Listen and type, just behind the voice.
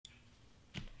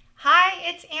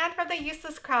it's Anne from the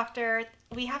Useless Crafter.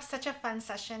 We have such a fun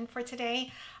session for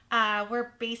today.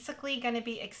 We're basically going to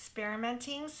be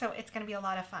experimenting, so it's going to be a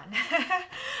lot of fun. All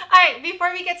right,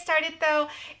 before we get started though,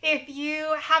 if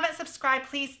you haven't subscribed,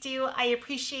 please do. I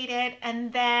appreciate it.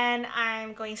 And then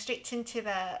I'm going straight into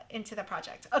the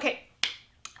project. Okay.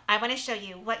 I want to show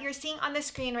you what you're seeing on the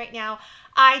screen right now.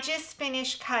 I just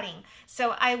finished cutting.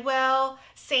 So I will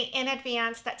say in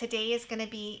advance that today is going to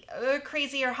be a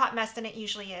crazier hot mess than it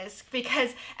usually is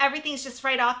because everything's just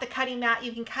right off the cutting mat.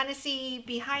 You can kind of see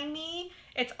behind me.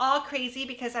 It's all crazy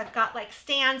because I've got like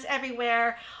stands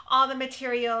everywhere, all the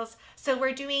materials. So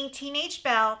we're doing Teenage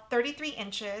Belle, 33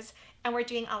 inches, and we're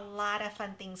doing a lot of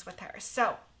fun things with her.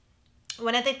 So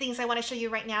one of the things I want to show you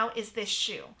right now is this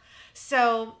shoe.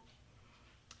 So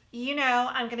you know,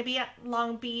 I'm going to be at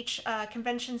Long Beach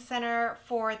Convention Center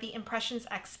for the Impressions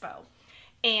Expo.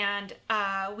 And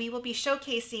we will be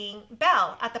showcasing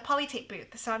Belle at the Poli-tape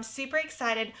booth. So I'm super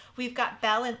excited. We've got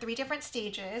Belle in 3 different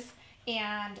stages.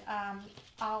 And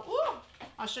I'll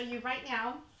show you right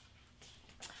now.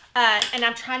 And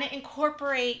I'm trying to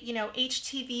incorporate, you know,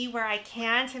 HTV where I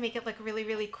can to make it look really,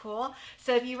 really cool.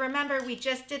 So if you remember, we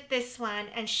just did this one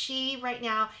and she right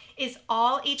now is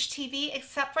all HTV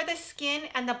except for the skin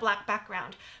and the black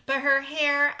background. But her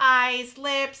hair, eyes,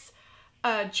 lips,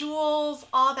 jewels,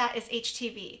 all that is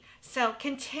HTV. So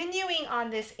continuing on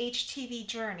this HTV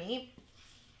journey,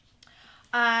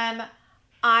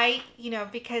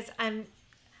 because I'm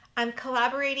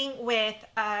collaborating with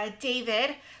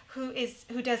David,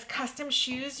 who does custom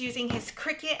shoes using his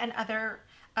Cricut and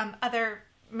other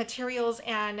materials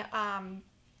and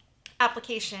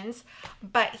applications.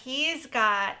 But he's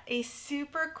got a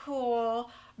super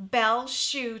cool Belle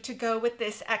shoe to go with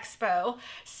this expo.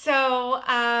 So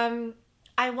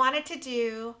I wanted to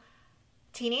do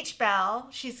Teenage Belle.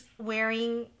 She's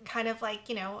wearing kind of like,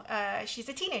 you know, she's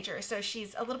a teenager, so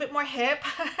she's a little bit more hip.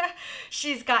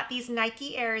 She's got these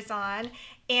Nike Airs on.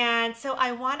 And so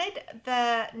I wanted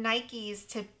the Nikes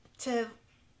to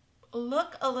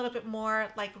look a little bit more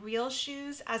like real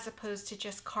shoes as opposed to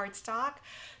just cardstock.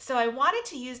 So I wanted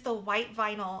to use the white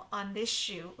vinyl on this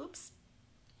shoe. Oops,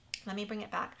 let me bring it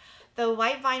back. The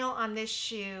white vinyl on this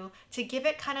shoe to give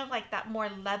it kind of like that more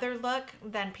leather look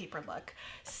than paper look.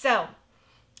 So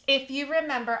if you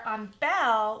remember on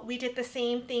Belle, we did the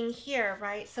same thing here,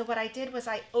 right? So what I did was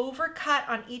I overcut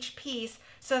on each piece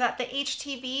so that the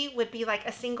HTV would be like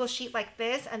a single sheet like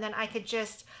this, and then I could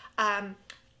just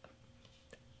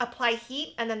apply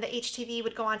heat, and then the HTV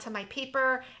would go onto my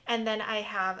paper, and then I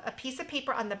have a piece of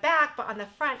paper on the back, but on the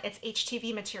front it's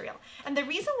HTV material. And the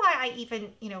reason why I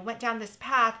even, you know, went down this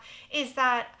path is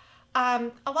that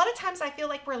a lot of times I feel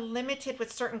like we're limited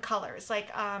with certain colors,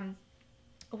 like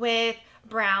with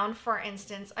brown, for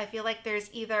instance, I feel like there's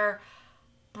either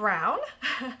brown,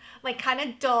 like kind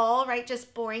of dull, right?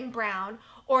 Just boring brown,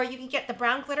 or you can get the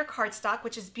brown glitter cardstock,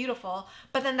 which is beautiful,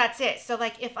 but then that's it. So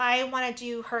like if I want to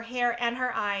do her hair and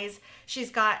her eyes, she's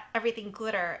got everything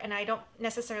glitter, and I don't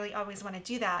necessarily always want to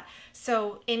do that.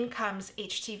 So in comes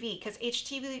HTV, because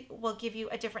HTV will give you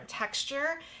a different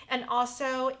texture and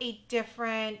also a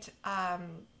different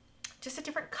just a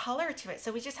different color to it.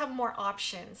 So we just have more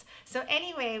options. So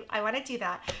anyway, I want to do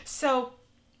that. So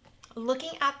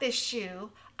looking at this shoe,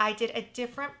 I did a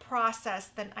different process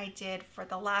than I did for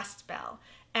the last Belle.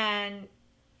 And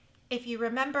if you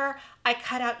remember, I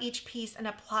cut out each piece and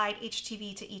applied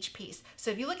HTV to each piece. So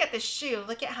if you look at this shoe,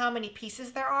 look at how many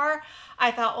pieces there are.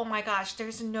 I thought, oh my gosh,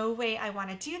 there's no way I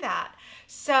want to do that.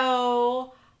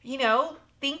 So, you know,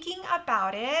 thinking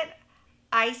about it,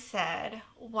 I said,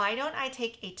 why don't I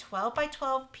take a 12 by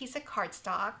 12 piece of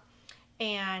cardstock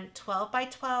and 12 by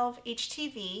 12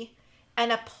 HTV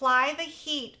and apply the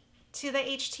heat to the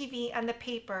HTV and the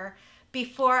paper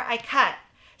before I cut,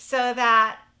 so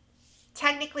that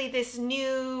technically this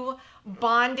new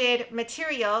bonded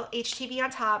material, HTV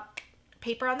on top,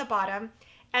 paper on the bottom,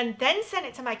 and then send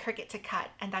it to my Cricut to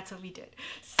cut. And that's what we did.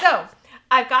 So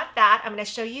I've got that. I'm going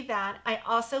to show you that. I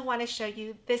also want to show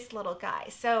you this little guy.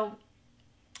 So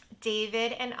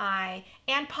David and I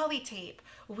and Poli-tape,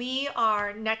 we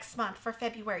are next month for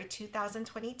February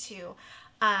 2022.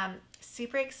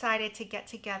 Super excited to get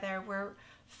together. We're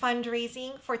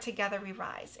fundraising for Together We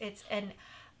Rise. It's an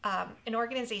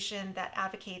organization that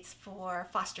advocates for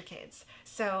foster kids.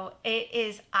 So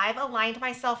I've aligned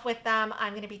myself with them.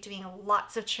 I'm going to be doing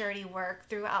lots of charity work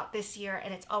throughout this year,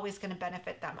 and it's always going to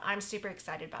benefit them. I'm super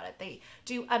excited about it. They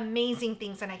do amazing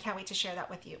things, and I can't wait to share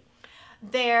that with you.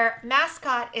 Their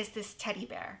mascot is this teddy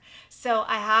bear. So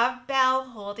I have Belle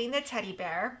holding the teddy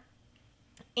bear,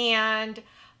 and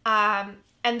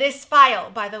this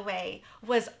file, by the way,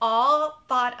 was all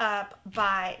thought up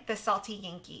by the Salty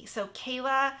Yankee. So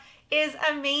Kayla is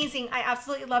amazing. I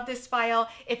absolutely love this file.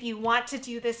 If you want to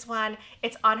do this one,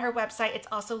 it's on her website. It's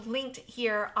also linked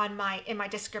here on in my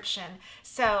description.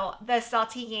 So the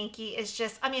Salty Yankee is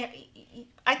just, I mean,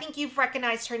 I think you've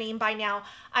recognized her name by now.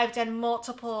 I've done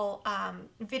multiple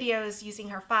videos using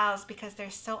her files because they're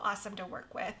so awesome to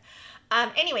work with.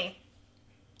 Anyway,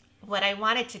 what I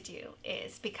wanted to do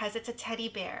is, because it's a teddy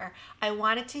bear, I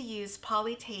wanted to use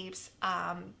Poli-tape's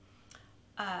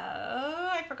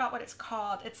I forgot what it's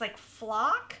called. It's like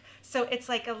flock. So it's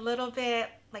like a little bit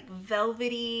like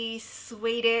velvety,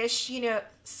 suede-ish, you know,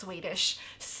 suede-ish.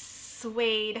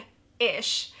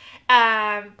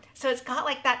 So it's got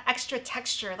like that extra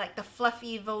texture, like the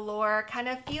fluffy velour kind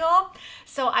of feel.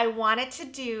 So I wanted to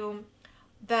do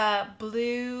the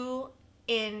blue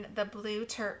in the blue,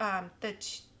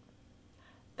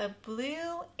 the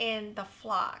blue in the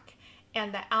flock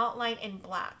and the outline in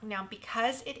black. Now,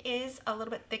 because it is a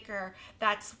little bit thicker,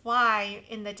 that's why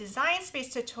in the Design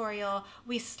Space tutorial,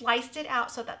 we sliced it out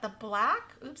so that the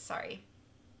black,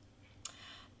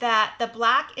 that the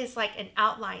black is like an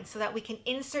outline so that we can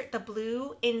insert the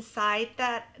blue inside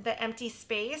the empty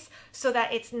space so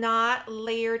that it's not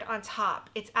layered on top.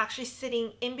 It's actually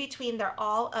sitting in between. They're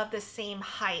all of the same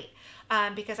height.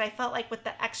 Because I felt like with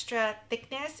the extra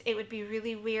thickness, it would be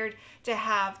really weird to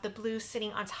have the blue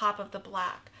sitting on top of the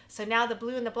black. So now the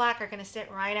blue and the black are going to sit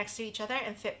right next to each other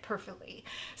and fit perfectly.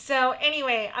 So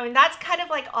anyway, I mean, that's kind of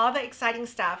like all the exciting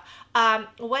stuff.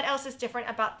 What else is different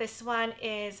about this one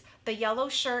is the yellow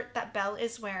shirt that Belle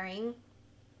is wearing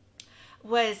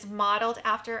was modeled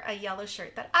after a yellow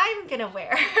shirt that I'm gonna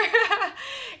wear.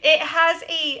 It has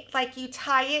a, like, you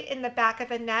tie it in the back of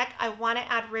the neck. I want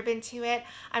to add ribbon to it.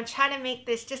 I'm trying to make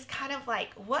this just kind of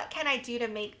like, what can I do to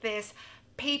make this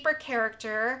paper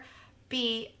character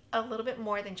be a little bit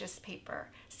more than just paper?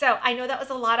 So I know that was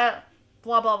a lot of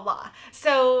blah, blah, blah.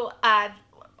 So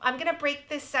I'm going to break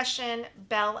this session,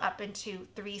 Belle, up into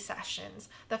 3 sessions.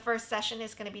 The first session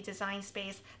is going to be Design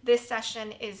Space. This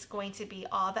session is going to be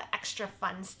all the extra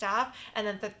fun stuff. And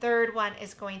then the third one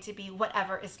is going to be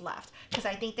whatever is left, because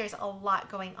I think there's a lot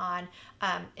going on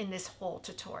in this whole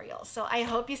tutorial. So I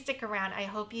hope you stick around. I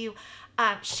hope you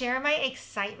share my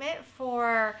excitement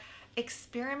for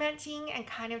experimenting and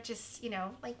kind of just, you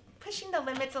know, like pushing the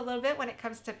limits a little bit when it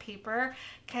comes to paper,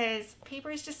 because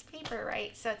paper is just paper,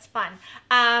 right? So it's fun.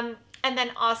 And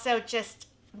then also just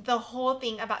the whole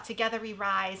thing about Together We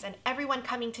Rise and everyone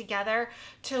coming together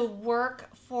to work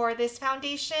for this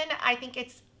foundation. I think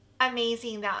it's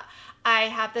amazing that I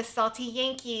have the Salty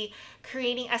Yankee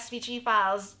creating SVG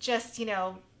files just, you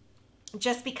know,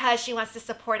 just because she wants to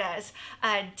support us.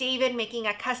 David making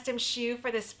a custom shoe for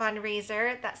this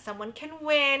fundraiser that someone can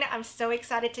win. I'm so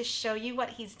excited to show you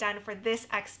what he's done for this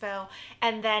expo.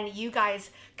 And then you guys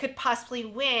could possibly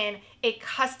win a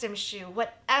custom shoe,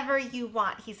 whatever you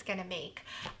want, he's gonna make.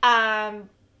 And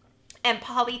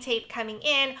Poli-tape coming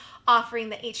in, offering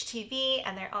the HTV,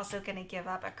 and they're also gonna give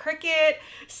up a Cricut.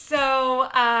 So,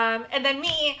 and then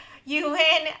me, you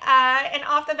win an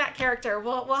off-the-bat character.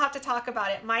 We'll have to talk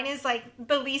about it. Mine is like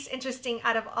the least interesting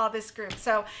out of all this group.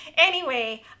 So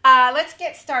anyway, let's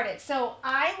get started. So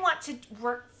I want to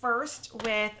work first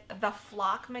with the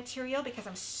flock material because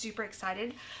I'm super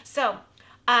excited. So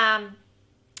I'm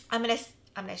gonna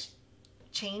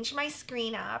change my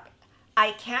screen up.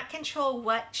 I can't control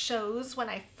what shows when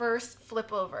I first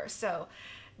flip over. So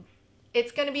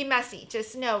it's going to be messy.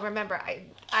 Just know, remember,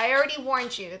 I already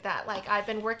warned you that like I've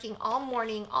been working all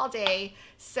morning, all day.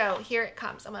 So here it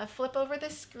comes. I'm going to flip over the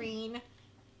screen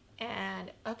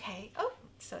and okay. Oh,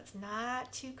 so it's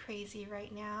not too crazy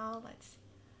right now.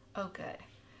 Oh, good.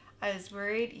 I was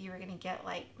worried you were going to get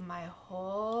like my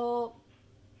whole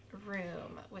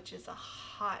room, which is a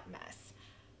hot mess.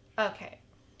 Okay.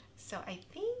 So I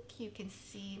think you can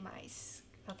see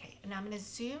okay. And I'm going to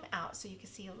zoom out so you can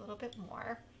see a little bit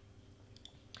more.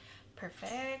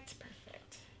 Perfect,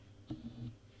 perfect.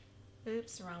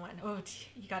 Oops, wrong one. Oh,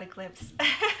 you got a glimpse.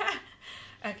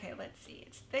 Okay, let's see.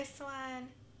 It's this one,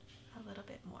 a little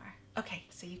bit more. Okay,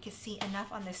 so you can see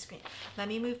enough on this screen. Let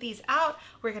me move these out.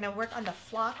 We're gonna work on the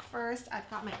flock first. I've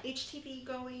got my HTV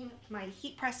going, my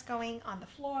heat press going on the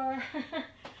floor.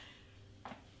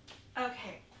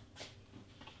 Okay.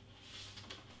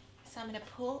 So I'm gonna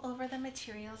pull over the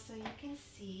material so you can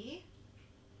see.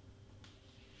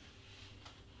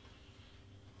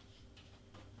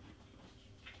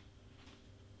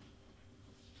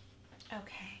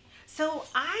 Okay, so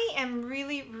I am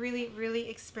really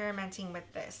experimenting with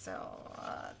this. So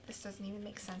this doesn't even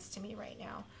make sense to me right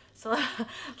now. So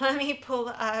let me pull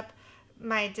up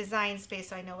my Design Space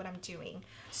so I know what I'm doing.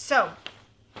 So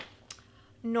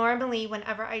Normally,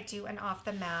 whenever I do an off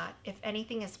the mat, if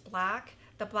anything is black,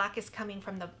 the black is coming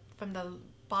from the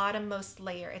bottommost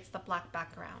layer. It's the black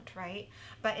background, right?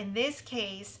 But in this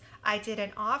case, I did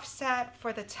an offset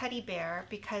for the teddy bear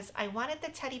because I wanted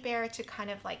the teddy bear to kind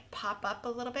of like pop up a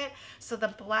little bit. So the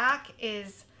black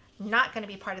is not going to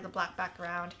be part of the black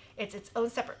background. It's its own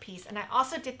separate piece. And I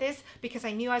also did this because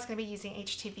I knew I was going to be using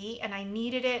HTV and I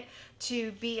needed it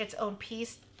to be its own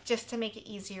piece just to make it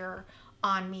easier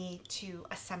on me to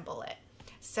assemble it.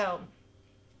 So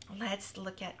let's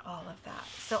look at all of that.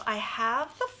 So I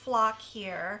have the flock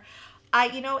here.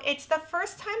 You know, it's the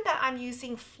first time that I'm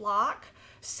using flock.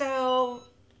 So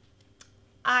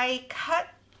I cut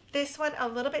this one a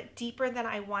little bit deeper than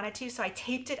I wanted to. So I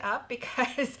taped it up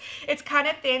because it's kind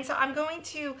of thin. So I'm going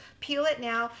to peel it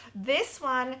now. This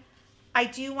one, I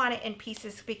do want it in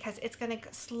pieces because it's going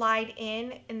to slide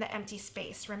in the empty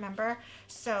space, remember?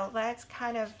 So let's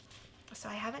kind of, so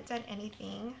I haven't done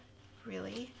anything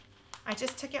really. I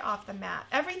just took it off the mat.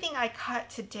 Everything I cut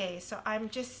today, so I'm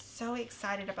just so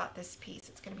excited about this piece.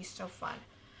 It's going to be so fun.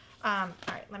 All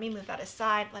right, let me move that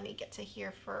aside. Let me get to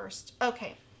here first.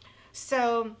 Okay,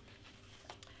 so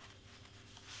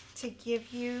to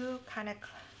give you kind of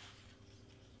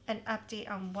an update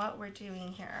on what we're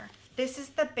doing here. This is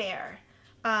the bear.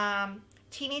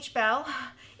 Teenage Belle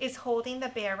is holding the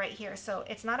bear right here. So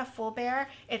it's not a full bear,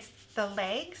 it's the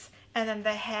legs and then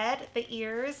the head, the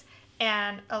ears,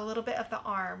 and a little bit of the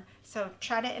arm. So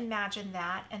try to imagine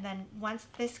that. And then once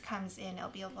this comes in, it'll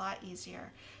be a lot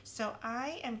easier. So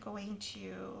I'm going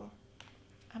to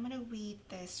weed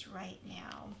this right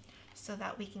now so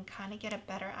that we can kind of get a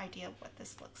better idea of what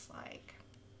this looks like.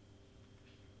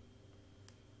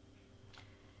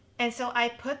 And so I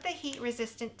put the heat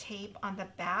resistant tape on the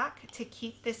back to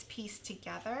keep this piece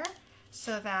together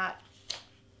so that,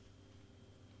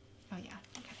 oh yeah,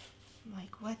 okay. I'm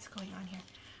like, what's going on here?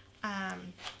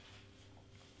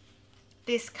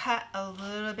 This cut a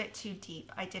little bit too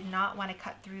deep. I did not want to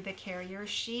cut through the carrier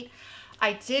sheet.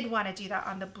 I did want to do that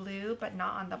on the blue, but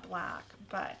not on the black.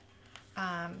 But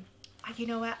you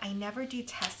know what? I never do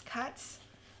test cuts.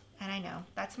 And I know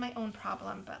that's my own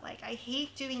problem, but like I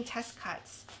hate doing test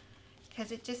cuts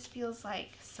because it just feels like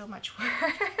so much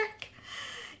work.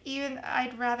 Even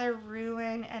I'd rather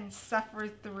ruin and suffer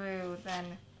through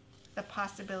than the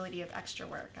possibility of extra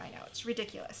work. I know, it's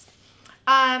ridiculous.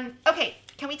 Okay,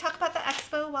 can we talk about the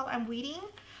expo while I'm weeding?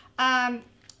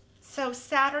 So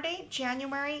Saturday,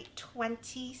 January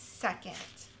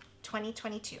 22nd,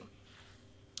 2022.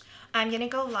 I'm gonna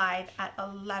go live at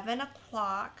 11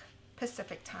 o'clock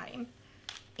Pacific time,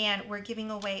 and we're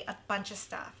giving away a bunch of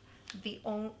stuff. The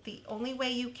only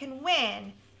way you can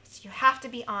win is you have to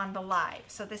be on the live.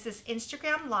 So this is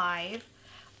Instagram Live.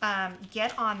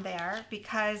 Get on there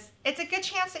because it's a good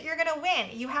chance that you're gonna win.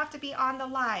 You have to be on the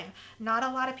live. Not a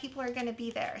lot of people are gonna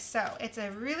be there. So it's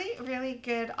a really, really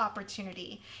good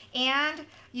opportunity. And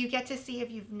you get to see,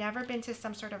 if you've never been to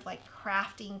some sort of like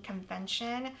crafting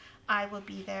convention, I will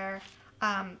be there.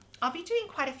 I'll be doing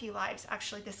quite a few lives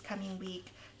actually this coming week,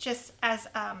 just as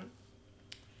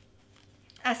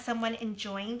someone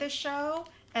enjoying the show,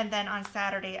 and then on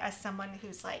Saturday as someone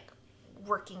who's like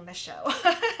working the show.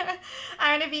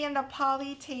 I'm gonna be in the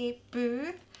Poli-tape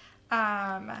booth.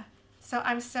 So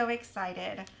I'm so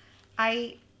excited.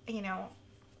 I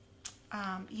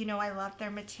love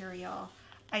their material.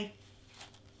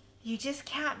 You just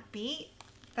can't beat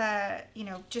the,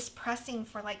 just pressing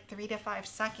for like 3 to 5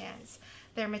 seconds.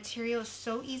 Their material is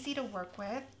so easy to work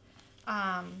with.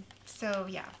 So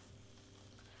yeah,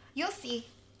 you'll see.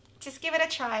 Just give it a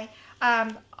try.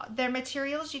 Their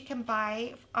materials you can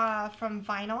buy from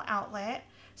Vinyl Outlet.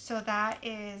 So that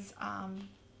is,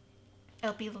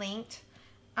 it'll be linked.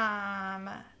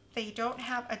 They don't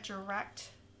have a direct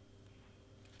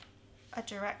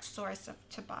source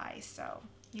to buy, so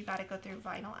you got to go through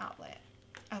Vinyl Outlet.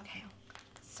 Okay,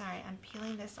 sorry, I'm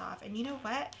peeling this off. And you know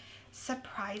what?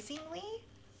 Surprisingly,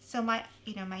 so my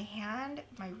hand,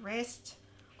 my wrist,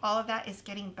 all of that is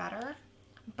getting better,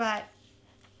 but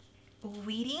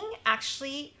weeding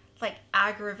actually like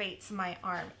aggravates my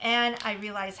arm, and I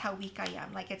realize how weak I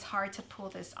am. Like it's hard to pull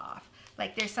this off.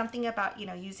 Like there's something about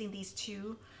using these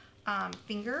two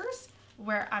fingers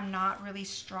where I'm not really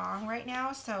strong right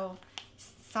now. So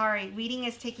sorry, weeding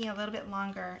is taking a little bit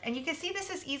longer. And you can see this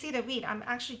is easy to weed. I'm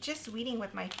actually just weeding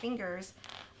with my fingers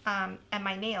and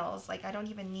my nails. Like I don't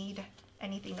even need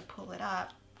anything to pull it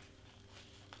up.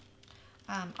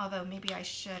 Although maybe I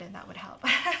should, and that would help.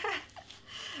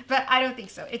 But I don't think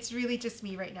so. It's really just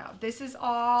me right now. This is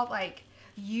all like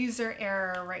user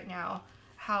error right now,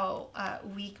 how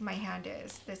weak my hand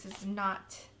is. This is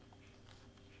not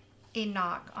a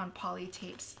knock on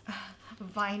Poli-tape's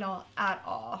vinyl at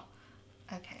all.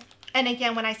 Okay. And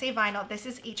again, when I say vinyl, this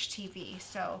is HTV.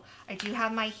 So I do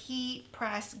have my heat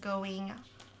press going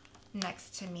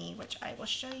next to me, which I will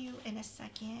show you in a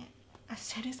second. As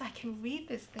soon as I can read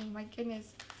this thing, my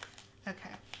goodness.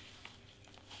 Okay.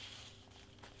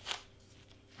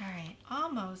 All right,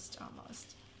 almost.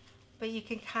 But you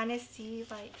can kind of see,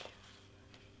 like,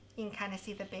 you can kind of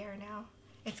see the bear now.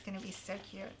 It's gonna be so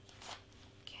cute.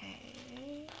 Okay.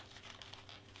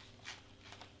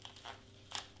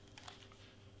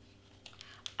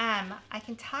 I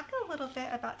can talk a little bit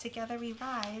about Together We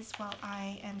Rise while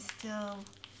I am still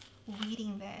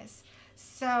weeding this.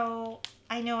 So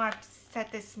I know I've said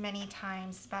this many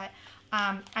times, but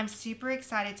I'm super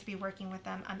excited to be working with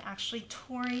them. I'm actually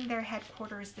touring their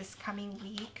headquarters this coming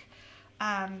week.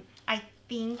 I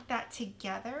think that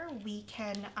together we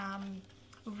can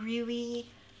really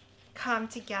come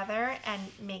together and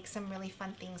make some really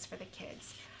fun things for the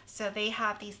kids. So they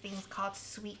have these things called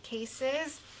sweet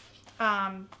cases,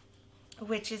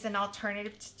 which is an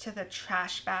alternative to the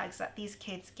trash bags that these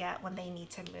kids get when they need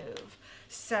to move.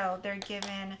 So they're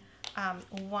given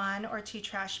 1 or 2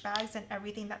 trash bags, and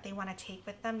everything that they want to take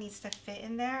with them needs to fit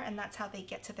in there, and that's how they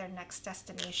get to their next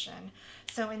destination.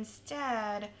 So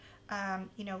instead,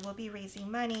 you know, we'll be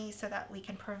raising money so that we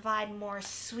can provide more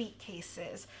sweet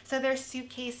cases. So they're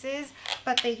suitcases,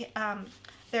 but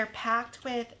they're packed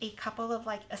with a couple of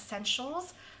like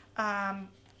essentials. I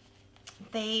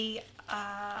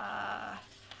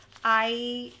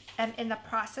am in the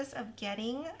process of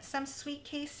getting some sweet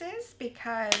cases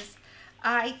because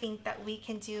I think that we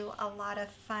can do a lot of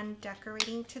fun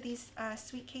decorating to these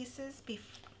sweet cases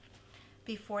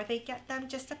before they get them,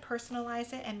 just to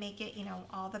personalize it and make it, you know,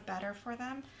 all the better for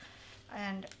them.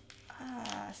 And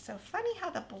so funny how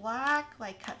the black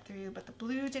like cut through, but the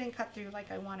blue didn't cut through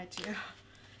like I wanted to.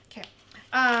 Okay.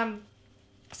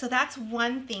 So that's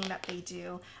one thing that they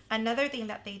do. Another thing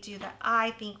that they do that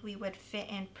I think we would fit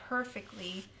in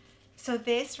perfectly. So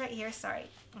this right here, sorry,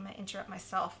 I'm gonna interrupt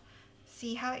myself.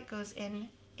 See how it goes in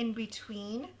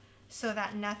between so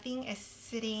that nothing is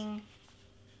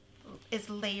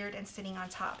layered and sitting on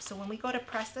top. So when we go to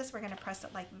press this, we're gonna press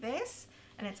it like this,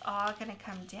 and it's all gonna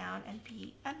come down and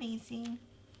be amazing.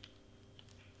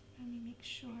 Let me make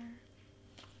sure.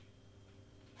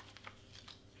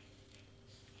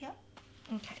 Yep.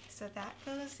 Okay, so that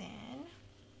goes in.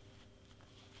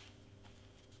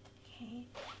 Okay,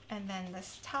 and then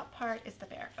this top part is the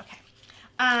bear. Okay.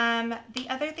 The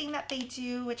other thing that they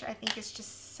do, which I think is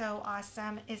just so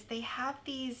awesome, is they have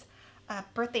these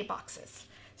birthday boxes.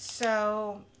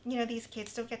 So, you know, these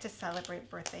kids don't get to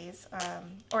celebrate birthdays,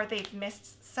 or they've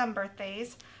missed some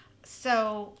birthdays.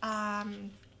 So I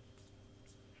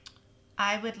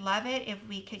would love it if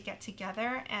we could get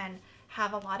together and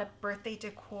have a lot of birthday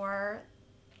decor,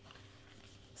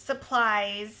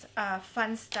 supplies,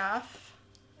 fun stuff.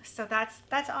 So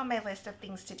that's on my list of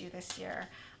things to do this year.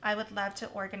 I would love to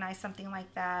organize something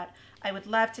like that. I would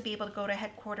love to be able to go to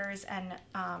headquarters and,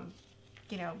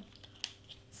 you know,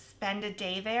 spend a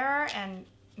day there and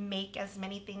make as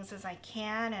many things as I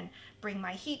can and bring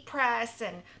my heat press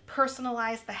and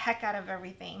personalize the heck out of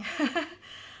everything.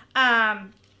 Let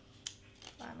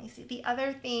me see. The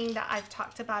other thing that I've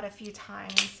talked about a few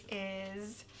times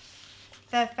is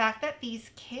the fact that these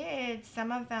kids,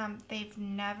 some of them, they've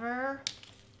never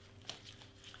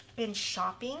been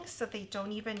shopping, so they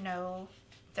don't even know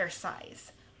their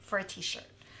size for a t-shirt.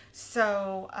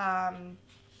 So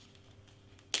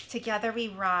Together We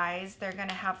Rise, they're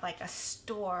gonna have like a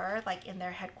store like in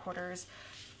their headquarters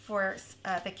for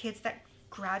the kids that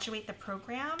graduate the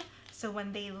program, so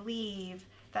when they leave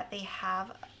that they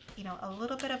have, you know, a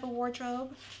little bit of a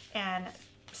wardrobe and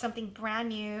something brand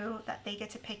new that they get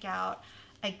to pick out.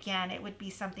 Again, it would be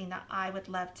something that I would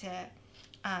love to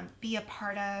be a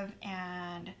part of,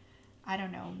 and I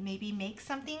don't know, maybe make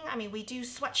something. I mean, we do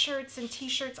sweatshirts and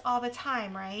t-shirts all the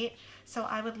time, right? So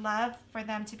I would love for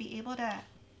them to be able to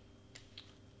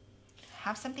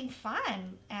have something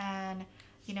fun and,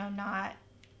 you know, not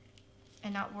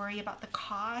worry about the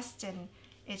cost, and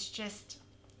it's just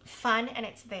fun and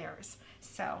it's theirs.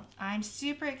 So I'm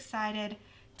super excited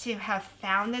to have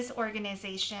found this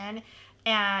organization,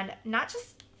 and not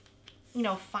just, you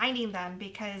know, finding them,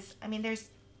 because I mean, there's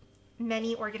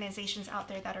many organizations out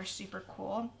there that are super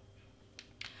cool,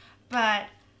 but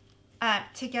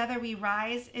Together We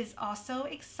Rise is also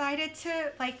excited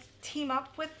to like team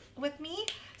up with me.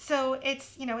 So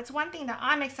it's, you know, it's one thing that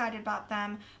I'm excited about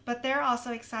them, but they're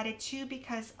also excited too,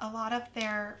 because a lot of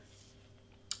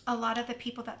the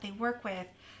people that they work with,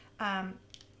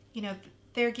 you know,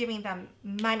 they're giving them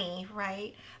money,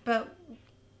 right? But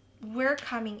we're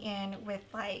coming in with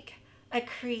like a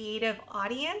creative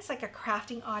audience, like a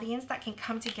crafting audience that can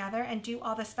come together and do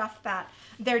all the stuff that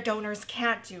their donors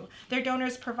can't do. Their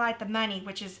donors provide the money,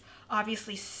 which is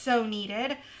obviously so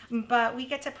needed, but we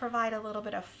get to provide a little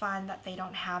bit of fun that they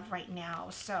don't have right now.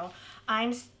 So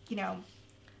I'm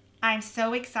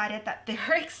so excited that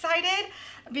they're excited,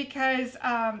 because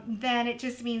then it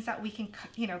just means that we can,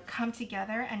 come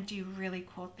together and do really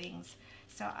cool things.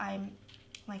 So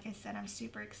like I said, I'm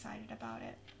super excited about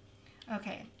it.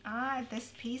 Okay,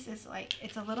 this piece is like,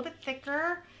 it's a little bit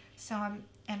thicker, so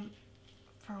and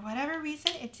for whatever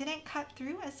reason, it didn't cut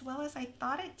through as well as I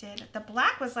thought it did. The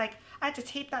black was like, I had to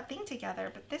tape that thing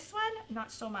together, but this one,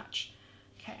 not so much.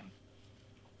 Okay,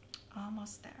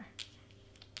 almost there.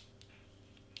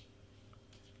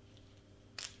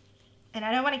 And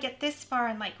I don't want to get this far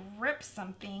and like rip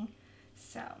something,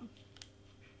 so.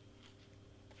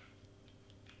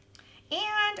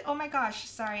 And, oh my gosh,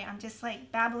 sorry, I'm just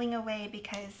like babbling away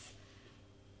because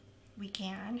we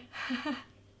can.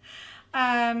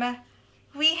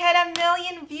 We hit 1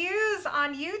 million views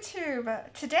on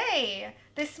YouTube today,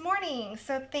 this morning.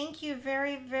 So thank you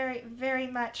very, very, very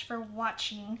much for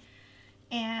watching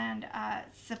and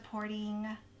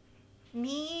supporting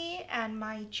me and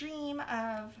my dream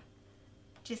of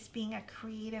just being a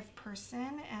creative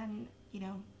person and,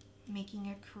 making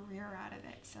a career out of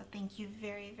it. So thank you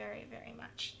very, very, very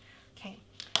much. Okay,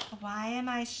 why am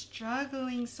I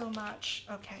struggling so much?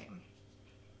 Okay.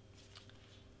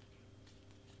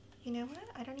 You know what?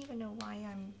 I don't even know why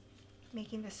I'm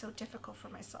making this so difficult for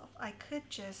myself. I could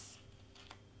just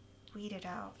weed it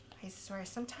out. I swear,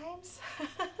 sometimes.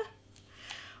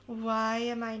 Why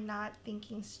am I not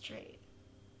thinking straight?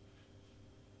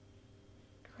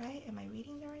 Right? Am I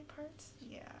reading the right parts?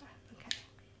 Yeah. Okay.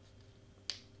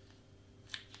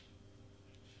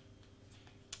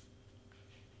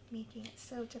 Making it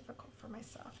so difficult for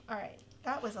myself. All right,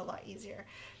 that was a lot easier.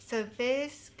 So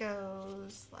this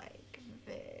goes like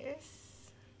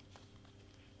this.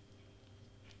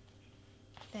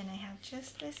 Then I have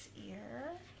just this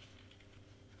ear.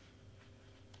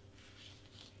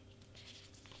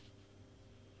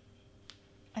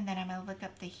 And then I'm gonna look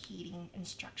up the heating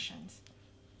instructions.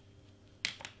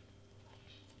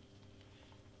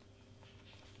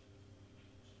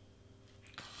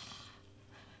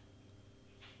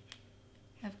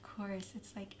 Of course,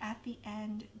 it's like at the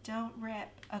end, don't rip.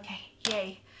 Okay,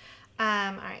 yay. All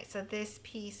right, so this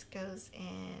piece goes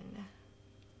in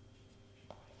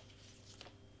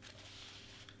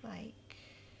like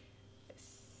this.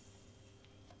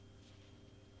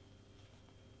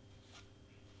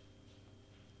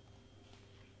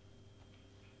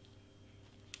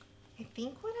 I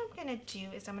think what I'm gonna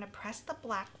do is I'm gonna press the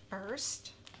black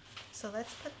first. So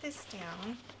let's put this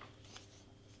down.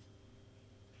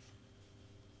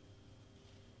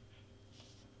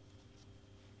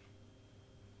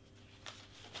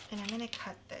 And I'm gonna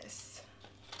cut this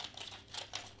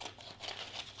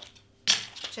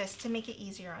just to make it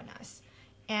easier on us.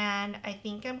 And I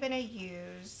think I'm gonna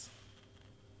use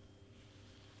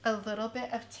a little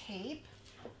bit of tape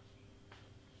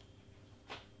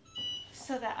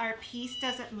so that our piece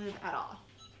doesn't move at all.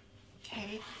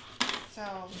 Okay,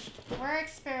 so we're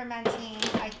experimenting.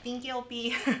 I think it'll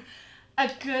be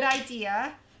a good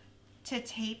idea to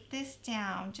tape this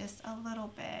down just a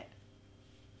little bit.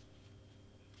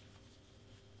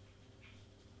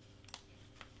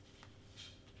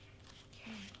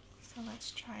 So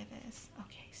let's try this.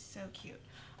 Okay, so cute.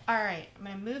 All right, I'm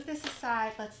gonna move this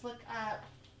aside. Let's look up.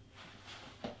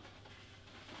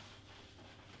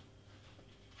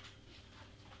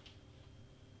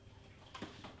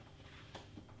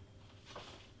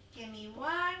 Give me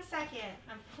 1 second.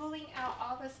 I'm pulling out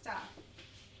all the stuff.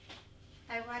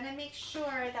 I wanna make sure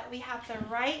that we have the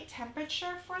right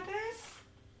temperature for this.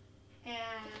 And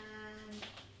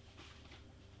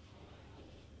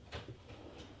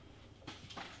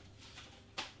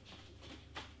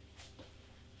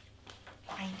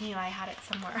I knew I had it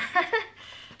somewhere.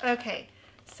 Okay,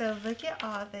 so look at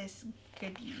all this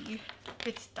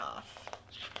good stuff.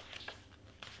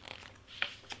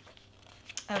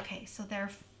 Okay, so they're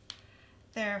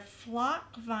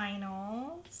flock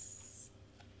vinyls.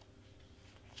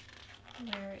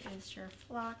 Where is your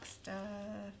flock stuff?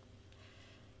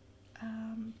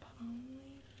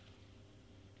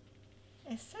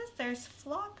 It says there's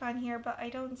flock on here, but I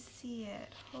don't see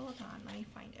it. Hold on, let me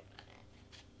find it.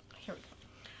 Here we go.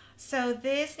 So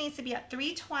this needs to be at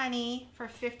 320 for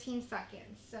 15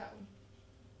 seconds. So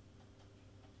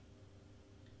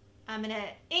I'm gonna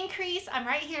increase, I'm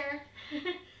right here.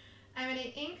 I'm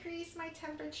gonna increase my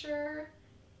temperature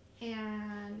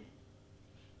and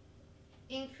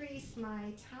increase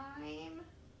my time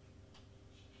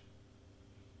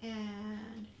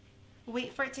and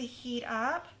wait for it to heat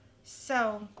up.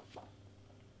 So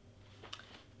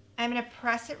I'm going to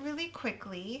press it really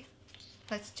quickly.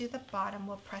 Let's do the bottom.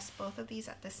 We'll press both of these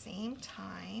at the same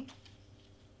time.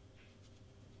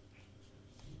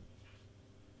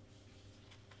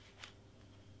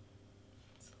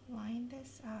 Let's line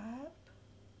this up.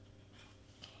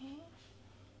 Okay.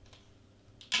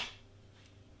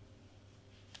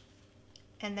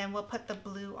 And then we'll put the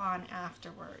blue on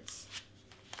afterwards.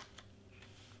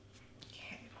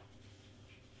 Okay.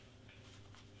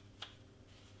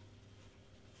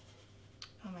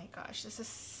 Oh my gosh, this is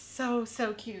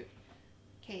so cute.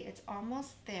 Okay, it's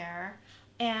almost there.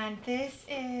 And this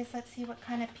is, let's see what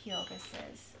kind of peel this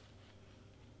is.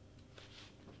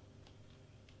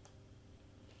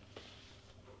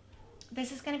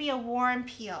 This is going to be a warm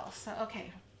peel. So,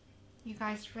 okay, you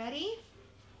guys ready?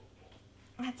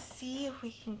 Let's see if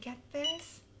we can get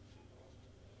this.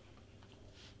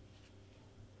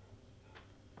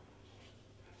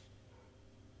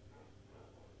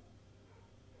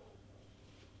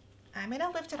 I'm going to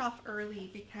lift it off early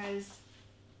because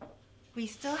we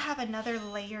still have another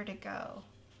layer to go.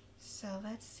 So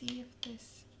let's see if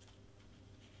this...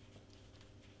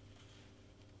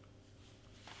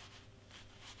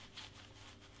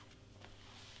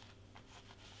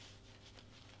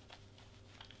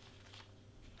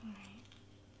 All right.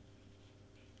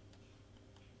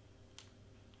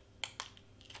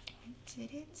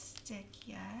 It didn't stick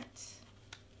yet.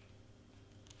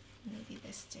 Maybe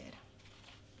this did.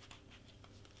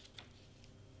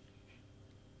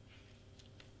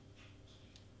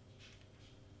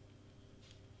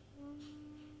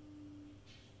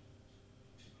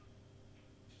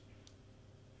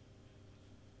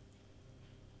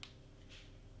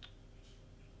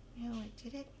 No,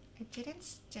 it didn't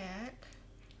stick.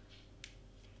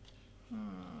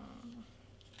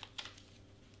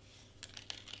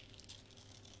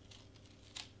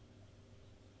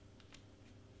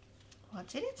 Well, it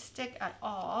didn't stick at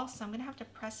all, so I'm gonna have to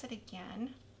press it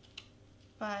again.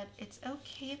 But it's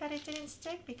okay that it didn't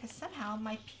stick because somehow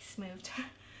my piece moved.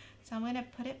 So I'm gonna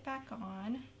put it back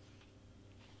on.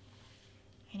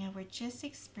 I know we're just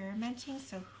experimenting,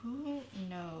 so who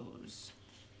knows?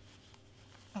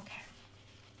 Okay.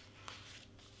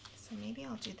 So maybe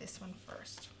I'll do this one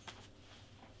first.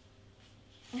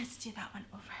 Let's do that one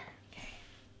over. Okay.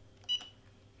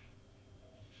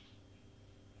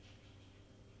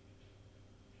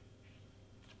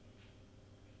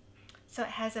 So it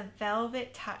has a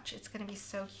velvet touch. It's going to be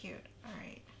so cute. All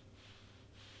right.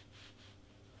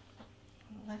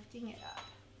 I'm lifting it up.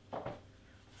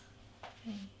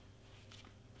 Okay.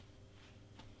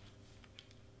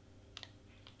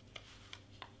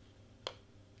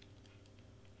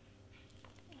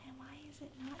 And why is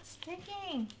it not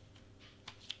sticking?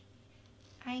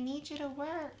 I need you to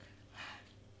work.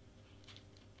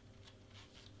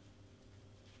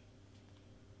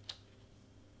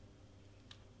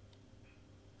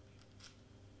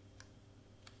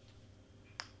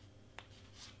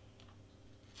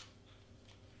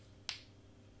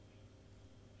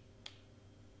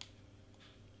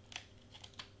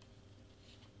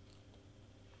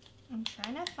 I'm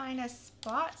trying to find a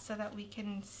spot so that we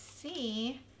can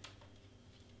see.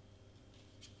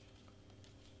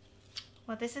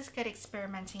 Well, this is good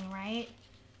experimenting, right?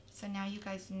 So now you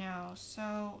guys know.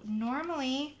 So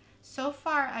normally, so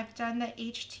far I've done the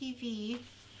HTV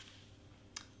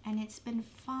and it's been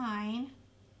fine.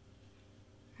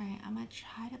 All right, I'm gonna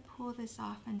try to pull this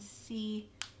off and see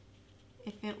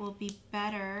if it will be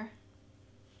better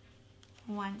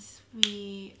once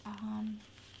we,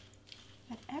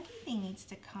 but everything needs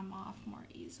to come off more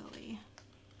easily.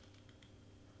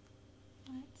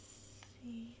 Let's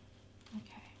see.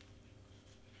 Okay.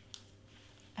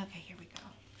 Okay, here we go.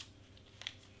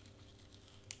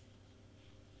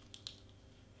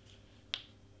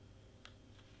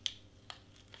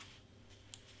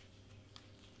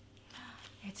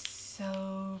 It's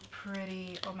so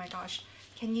pretty. Oh my gosh.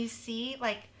 Can you see?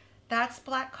 Like, that's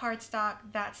black cardstock.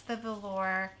 That's the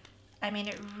velour. I mean,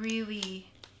 it really,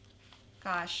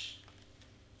 gosh,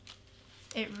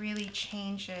 it really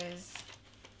changes.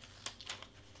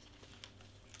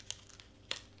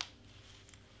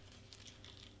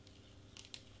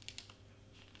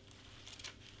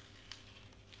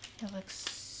 It looks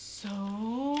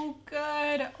so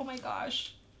good. Oh my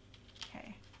gosh.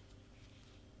 Okay.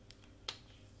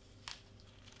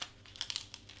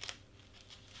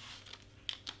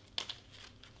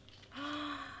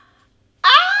 Ah!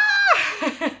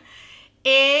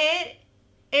 It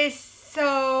is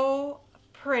so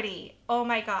pretty. Oh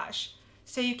my gosh.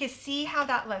 So you can see how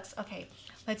that looks. Okay,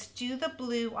 let's do the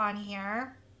blue on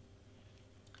here.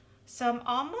 So I'm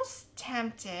almost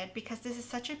tempted because this is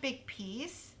such a big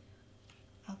piece.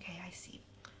 Okay, I see.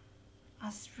 I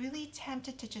was really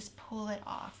tempted to just pull it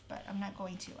off, but I'm not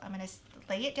going to. I'm going to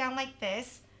lay it down like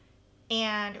this,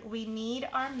 and we need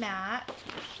our mat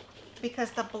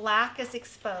because the black is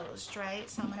exposed, right?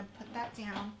 So I'm going to put that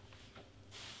down.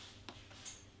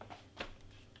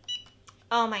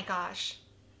 Oh my gosh.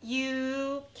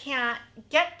 You can't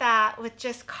get that with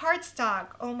just cardstock.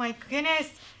 Oh my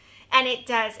goodness. And it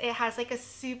does. It has like a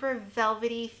super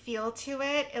velvety feel to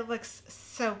it. It looks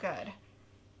so good.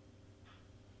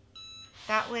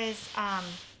 That was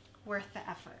worth the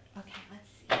effort. Okay, let's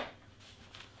see.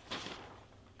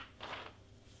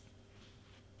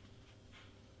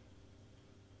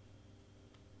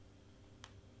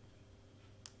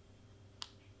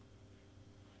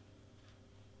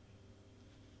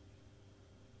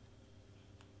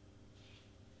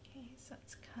 Okay, so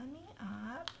it's coming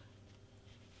up.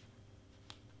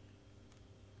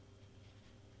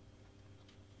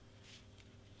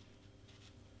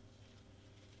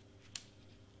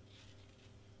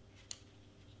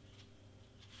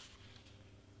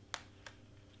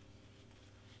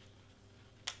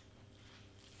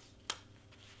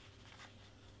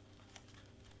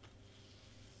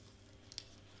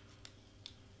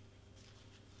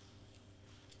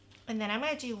 And then I'm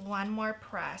going to do one more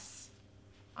press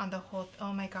on the whole,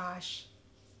 oh my gosh.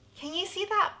 Can you see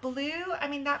that blue? I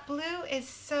mean, that blue is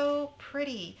so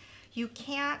pretty. You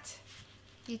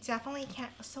definitely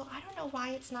can't, so I don't know why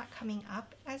it's not coming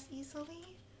up as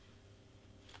easily.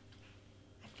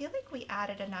 I feel like we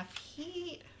added enough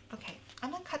heat. Okay,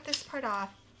 I'm going to cut this part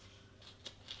off.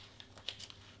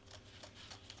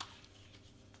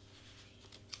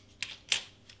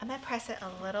 I'm going to press it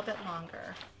a little bit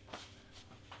longer.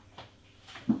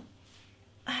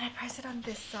 And I press it on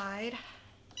this side.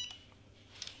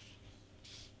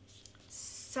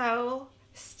 So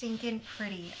stinking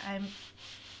pretty. I'm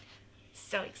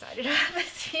so excited about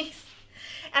this piece.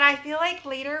 And I feel like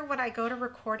later when I go to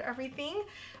record everything,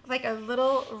 like a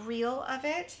little reel of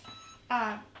it,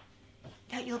 that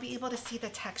you'll be able to see the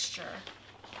texture.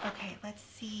 Okay, let's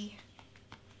see.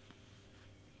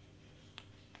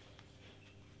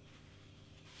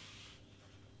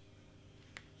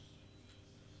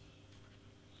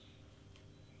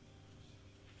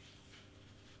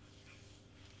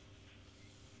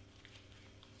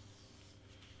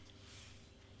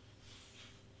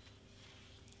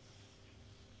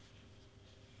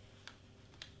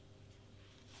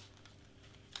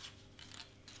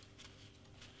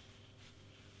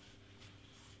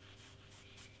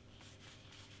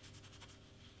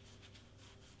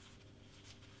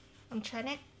 I'm trying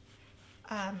to,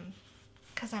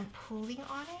 because I'm pulling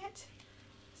on it,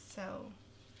 so.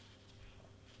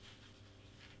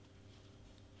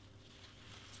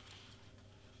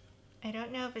 I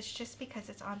don't know if it's just because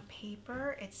it's on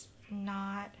paper, it's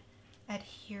not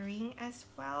adhering as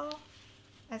well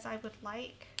as I would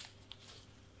like.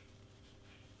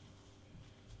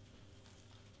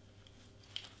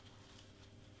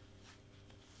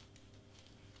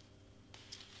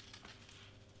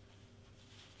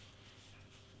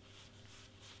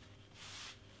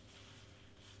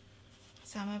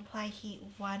 So I'm gonna apply heat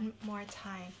one more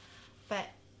time, but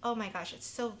oh my gosh, it's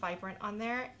so vibrant on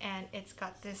there, and it's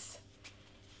got this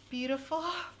beautiful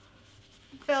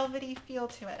velvety feel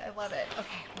to it. I love it.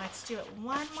 Okay, let's do it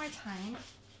one more time.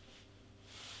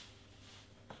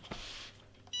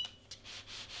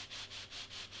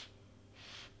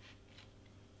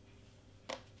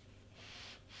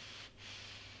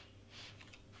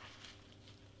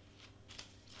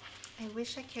 I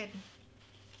wish I could,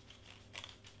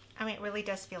 I mean, it really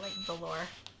does feel like velour.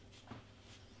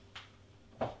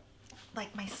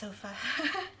 Like my sofa.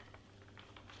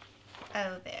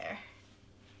 Oh, there.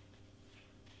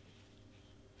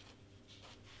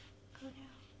 Oh no.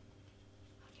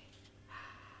 Okay.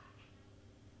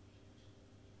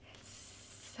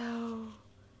 It's so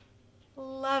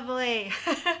lovely.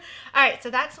 All right,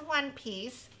 so that's one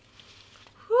piece.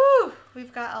 Whew,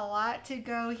 we've got a lot to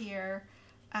go here.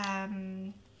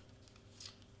 Okay,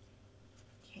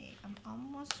 I'm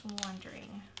almost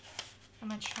wondering. I'm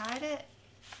gonna try to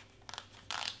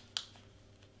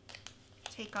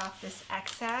take off this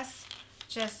excess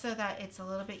just so that it's a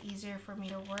little bit easier for me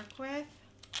to work with.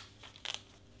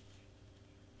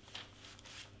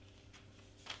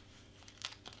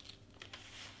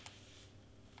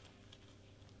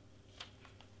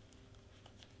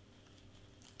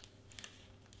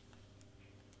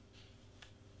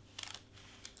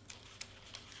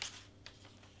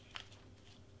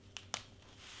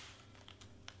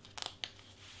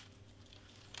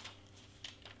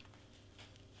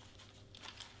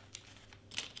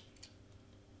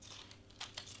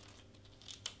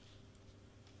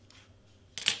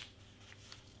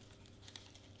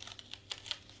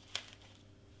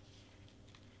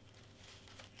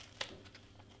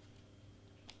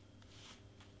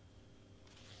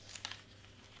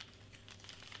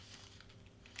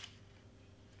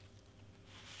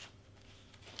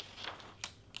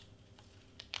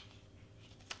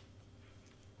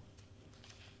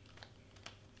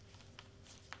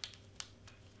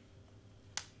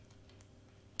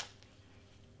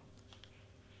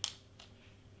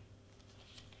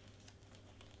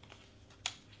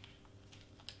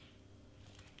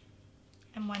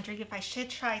 wondering if I should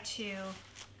try to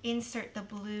insert the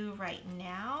blue right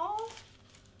now,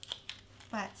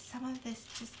 but some of this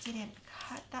just didn't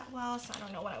cut that well, so I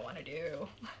don't know what I want to do.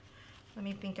 Let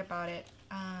me think about it.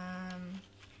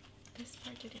 This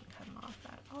part didn't come off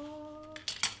at all.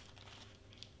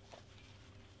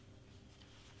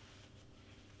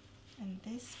 And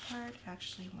this part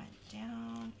actually went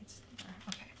down. It's there.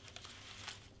 Okay.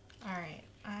 All right,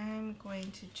 I'm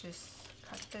going to just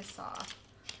cut this off.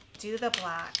 Do the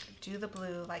black, do the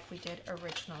blue like we did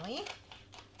originally.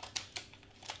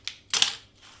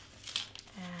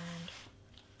 And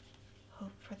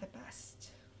hope for the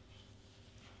best.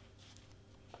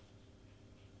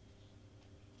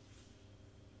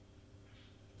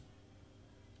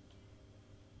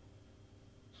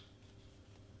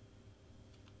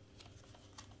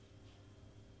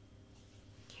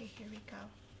 Okay, here we go.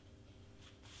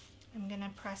 I'm gonna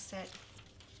press it.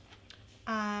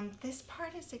 This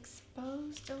part is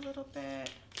exposed a little bit.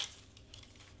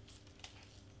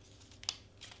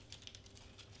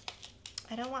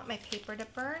 I don't want my paper to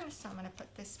burn, so I'm gonna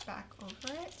put this back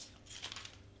over it.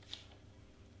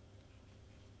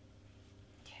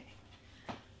 Okay,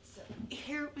 so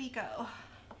here we go.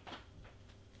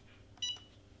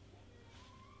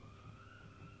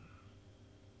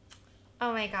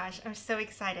 Oh my gosh, I'm so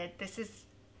excited. This is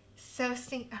so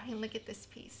I mean, look at this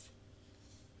piece.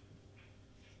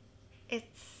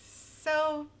 It's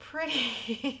so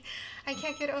pretty. I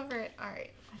can't get over it. All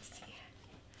right, let's see.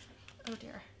 Oh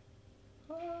dear.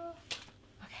 Oh,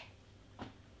 okay.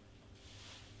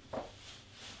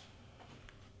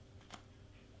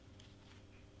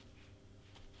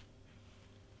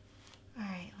 All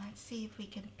right, let's see if we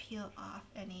can peel off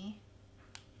any.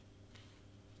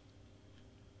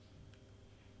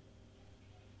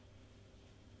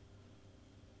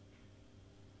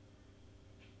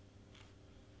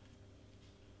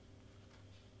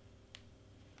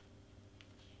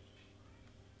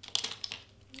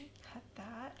 Cut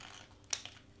that.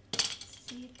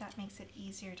 See if that makes it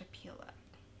easier to peel up.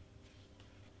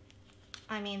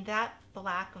 I mean, that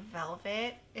black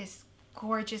velvet is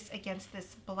gorgeous against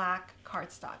this black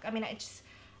cardstock. I mean,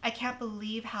 I can't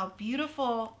believe how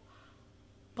beautiful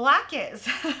black is.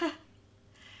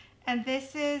 And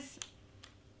this is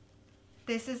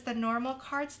the normal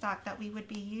cardstock that we would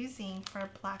be using for a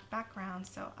black background,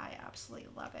 so I absolutely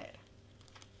love it.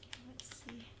 Let's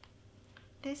see.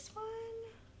 This one,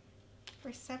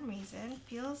 for some reason,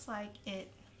 feels like it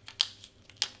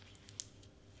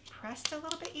pressed a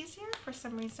little bit easier for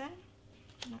some reason.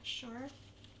 I'm not sure.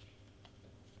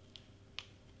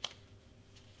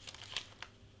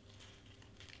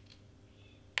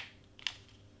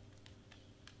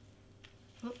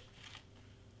 Oop,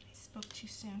 I spoke too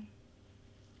soon.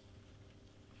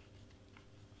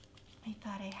 I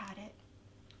thought I had it.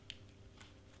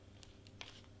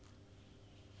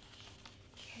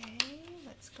 Okay,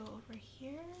 let's go over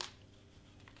here.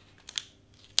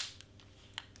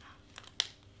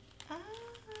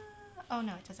 Oh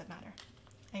no, it doesn't matter.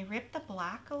 I ripped the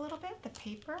black a little bit, the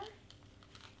paper.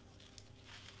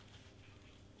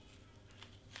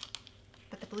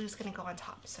 But the blue's gonna go on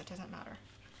top, so it doesn't matter.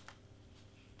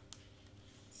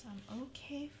 So I'm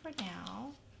okay for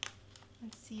now.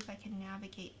 Let's see if I can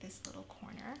navigate this little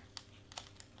corner.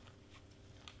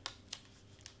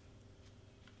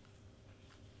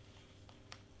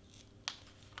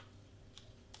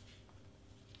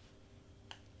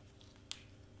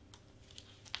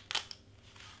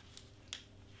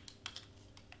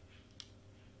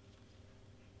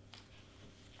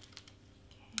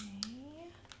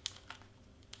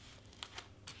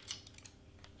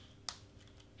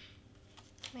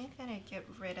 I'm gonna get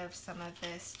rid of some of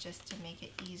this just to make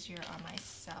it easier on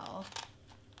myself.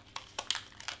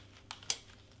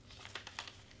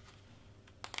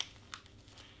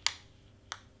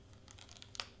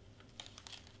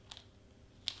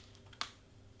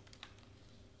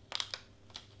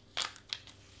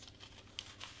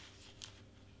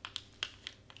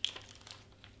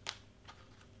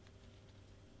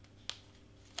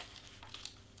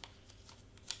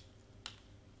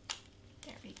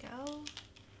 There we go.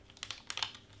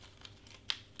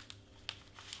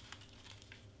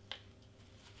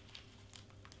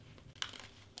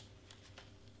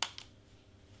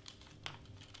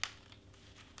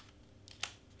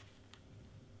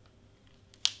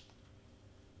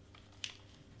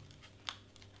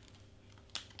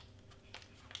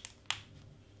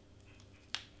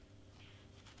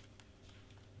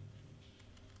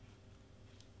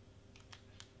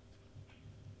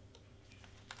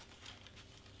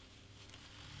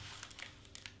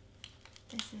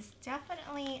 This is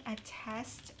definitely a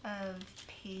test of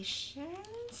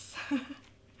patience.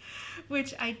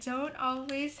 which I don't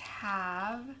always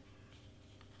have.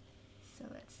 So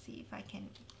let's see if I can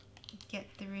get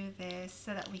through this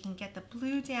so that we can get the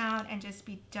blue down and just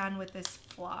be done with this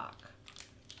flock.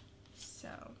 So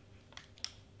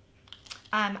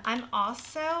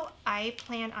I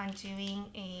plan on doing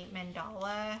a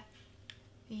mandala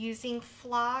using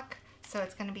flock, so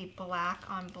it's going to be black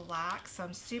on black. So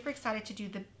I'm super excited to do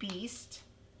the beast.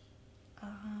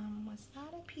 Was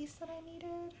that a piece that I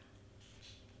needed?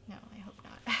 No, I hope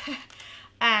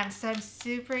not. So I'm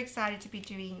super excited to be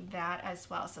doing that as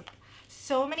well.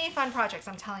 So many fun projects,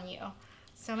 I'm telling you.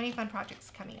 So many fun projects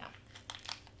coming up.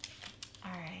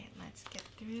 All right, let's get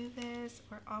through this.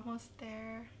 We're almost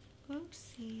there.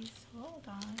 Oopsies, hold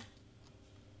on.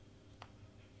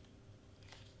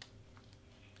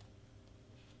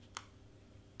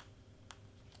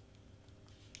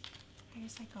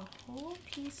 There's like a whole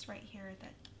piece right here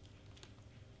that,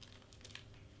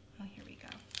 oh, here we go.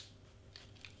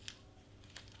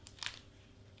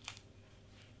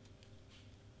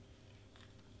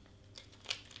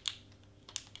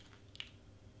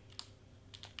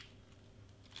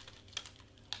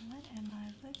 What am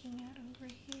I looking at over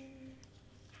here?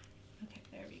 Okay,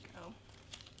 there we go.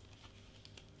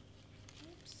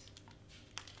 Oops.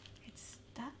 It's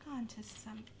stuck onto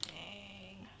something.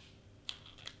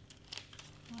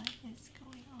 What is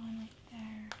going on right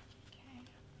there? Okay.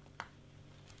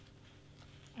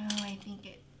 Oh, I think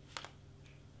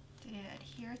did it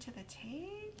adhere to the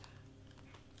tape?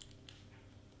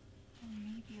 Or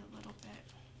maybe a little bit.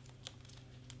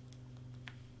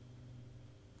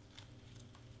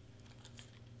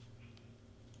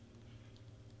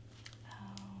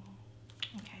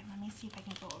 Oh, okay, let me see if I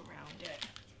can go around it.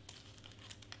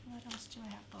 What else do I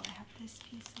have? Oh, I have this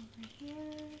piece over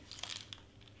here.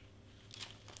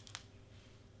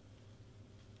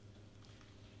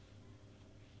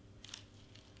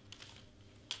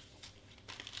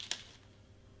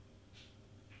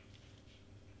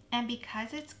 And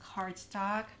because it's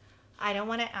cardstock, I don't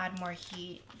want to add more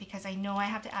heat because I know I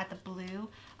have to add the blue.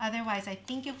 Otherwise, I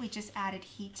think if we just added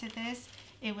heat to this,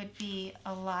 it would be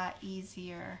a lot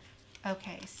easier.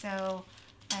 Okay, so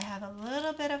I have a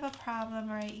little bit of a problem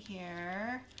right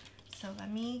here. So let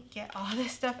me get all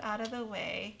this stuff out of the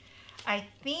way. I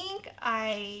think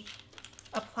I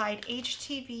applied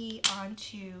HTV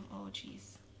onto, oh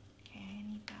geez. Okay, I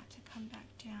need that to come back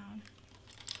down.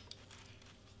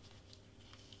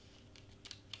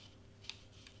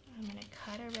 I'm gonna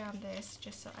cut around this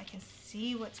just so I can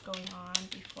see what's going on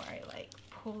before I like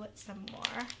pull it some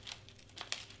more.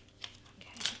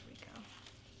 Okay, here we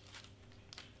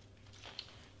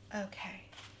go. Okay,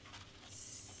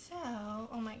 so,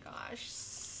 oh my gosh,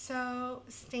 so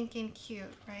stinking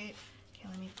cute, right? Okay,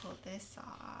 let me pull this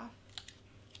off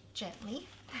gently.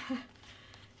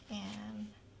 And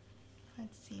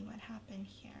let's see what happened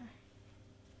here.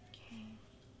 Okay.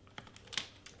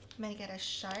 I'm going to get a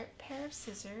sharp pair of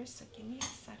scissors, so give me a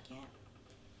second.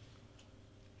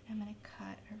 I'm going to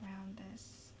cut around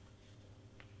this.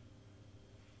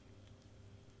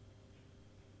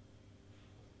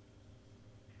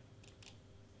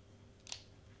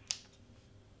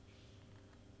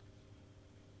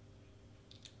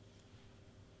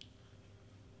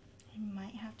 I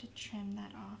might have to trim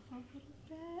that off a little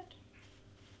bit.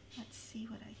 Let's see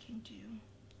what I can do.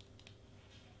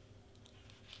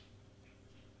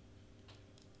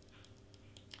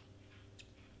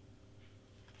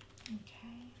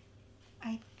 Okay,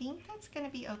 I think that's going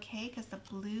to be okay because the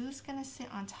blue's going to sit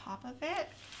on top of it.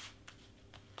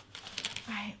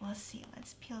 All right, we'll see.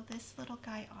 Let's peel this little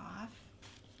guy off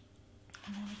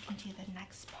and then we can do the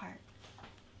next part.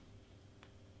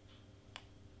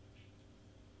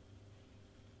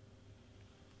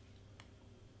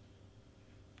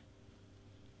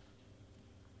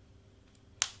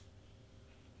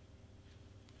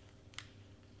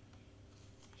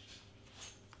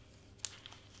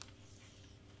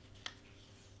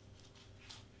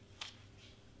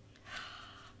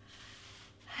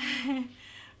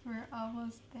 We're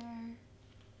almost there.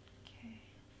 Okay.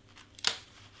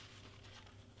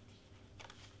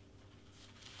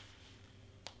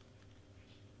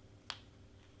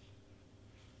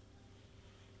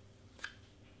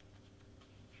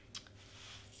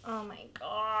 Oh my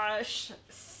gosh,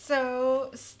 so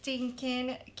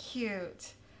stinking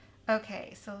cute.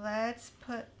 Okay, so let's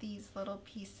put these little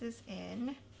pieces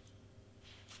in.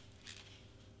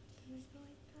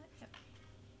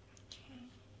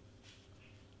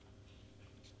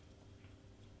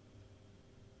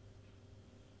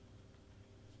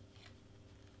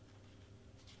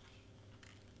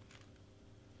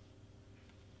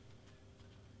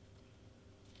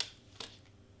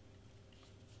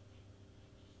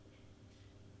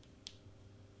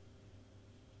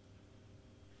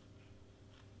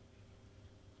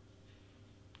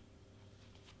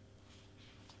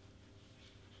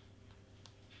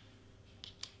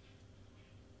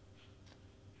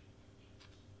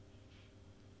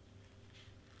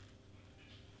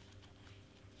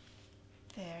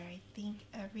 think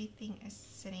everything is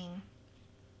sitting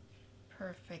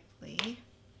perfectly.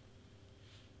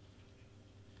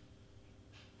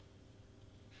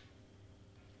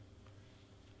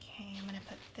 Okay, I'm gonna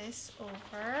put this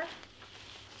over.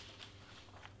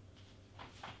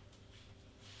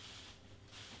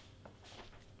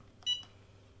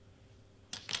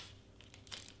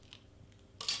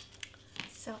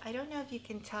 So I don't know if you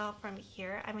can tell from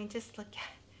here. I mean, just look at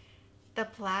the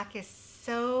black is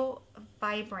so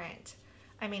vibrant.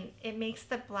 I mean, it makes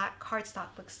the black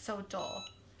cardstock look so dull.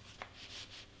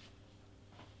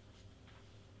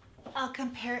 I'll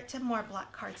compare it to more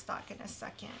black cardstock in a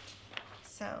second.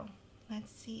 So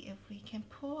let's see if we can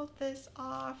pull this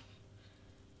off.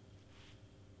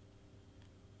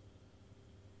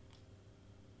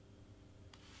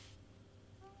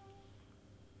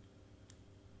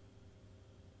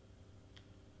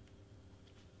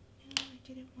 No, I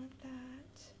didn't want that.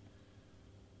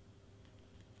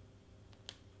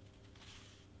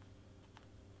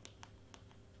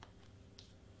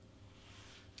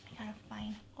 I gotta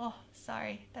find, oh,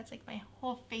 sorry. That's like my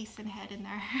whole face and head in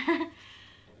there.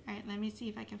 All right, let me see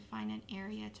if I can find an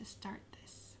area to start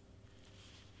this.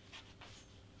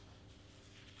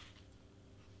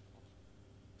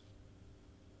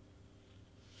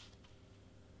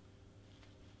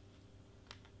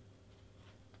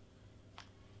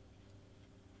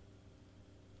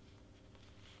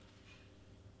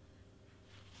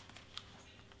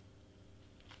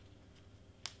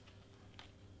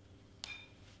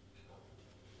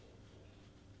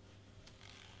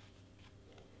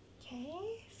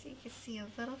 Okay, so you can see a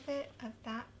little bit of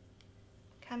that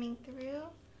coming through.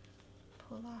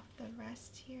 Pull off the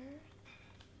rest here.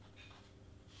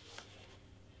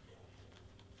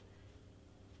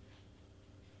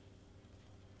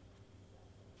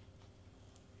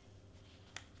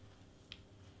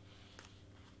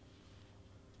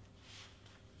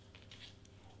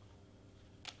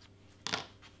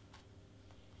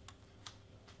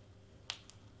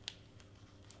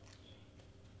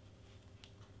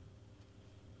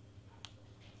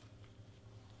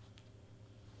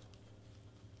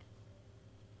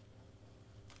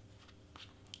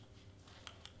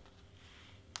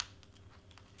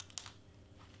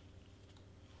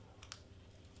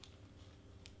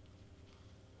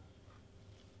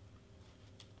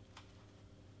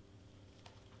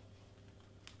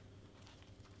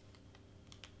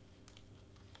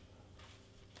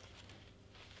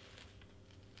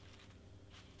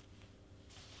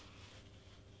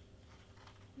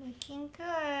 Looking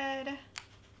good.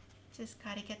 Just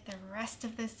got to get the rest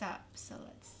of this up. So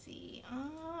let's see.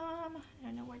 I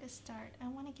don't know where to start. I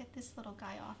want to get this little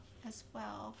guy off as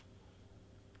well.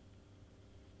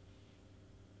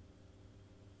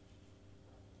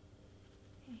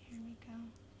 And here we go.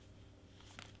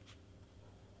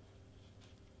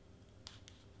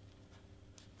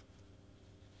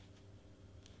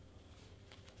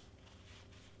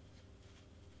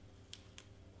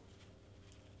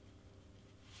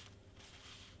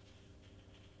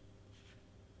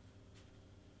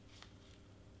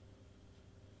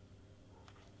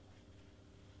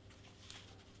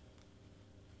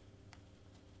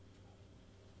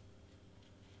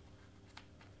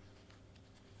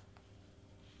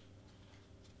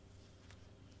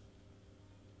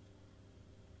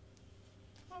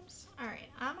 Oops. All right,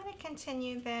 I'm going to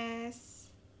continue this.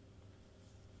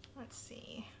 Let's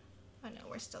see. Oh no,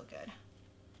 we're still good.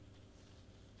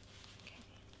 Okay.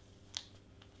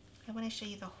 I want to show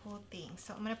you the whole thing.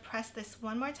 So I'm going to press this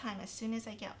one more time as soon as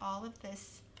I get all of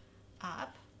this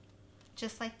up.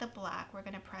 Just like the black, we're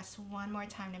going to press one more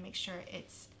time to make sure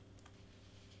it's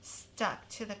stuck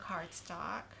to the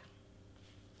cardstock.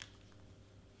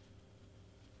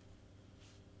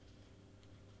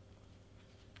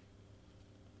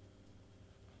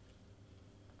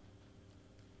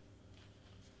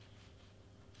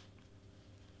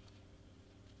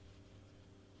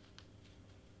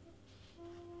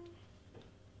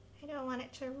 I don't want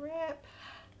it to rip.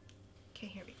 Okay,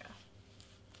 here we go.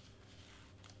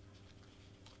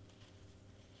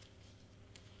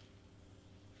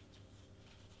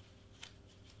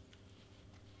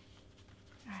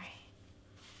 All right.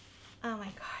 Oh my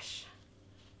gosh.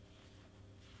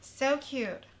 So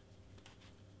cute.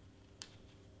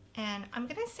 And I'm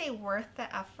gonna say worth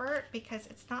the effort because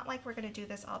it's not like we're gonna do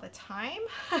this all the time.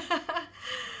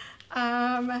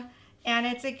 And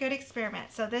it's a good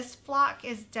experiment. So this flock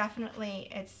is definitely,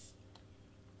 it's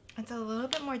a little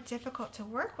bit more difficult to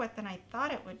work with than I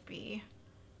thought it would be.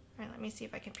 All right, let me see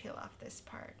if I can peel off this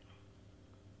part.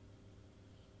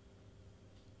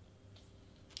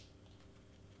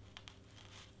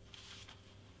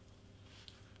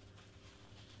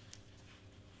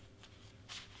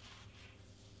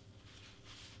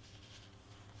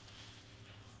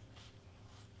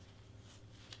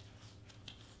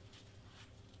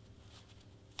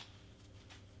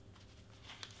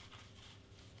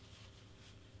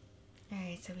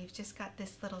 so we've just got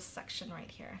this little section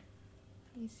right here.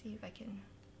 Let me see if I can.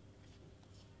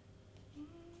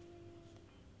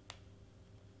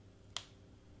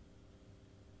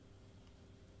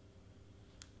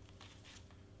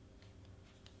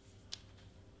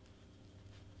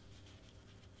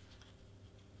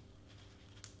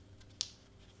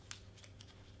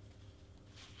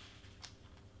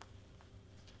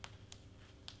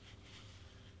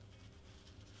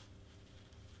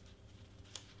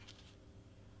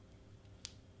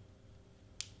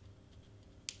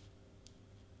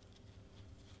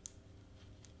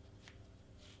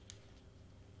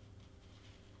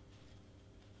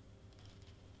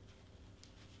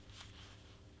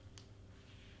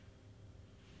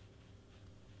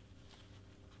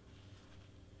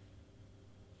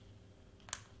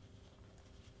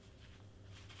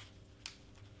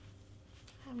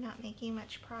 I'm not making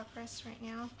much progress right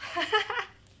now.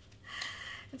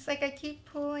 It's like I keep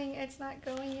pulling, it's not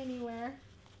going anywhere.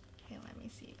 Okay, let me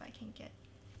see if I can get,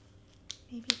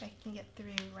 maybe if I can get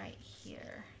through right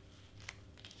here.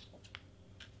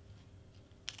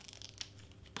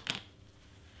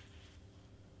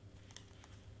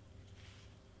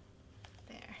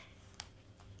 There.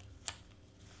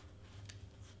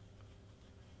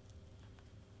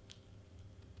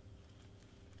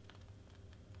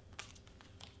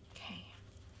 Okay,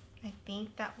 I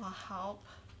think that will help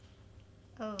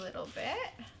a little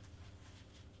bit.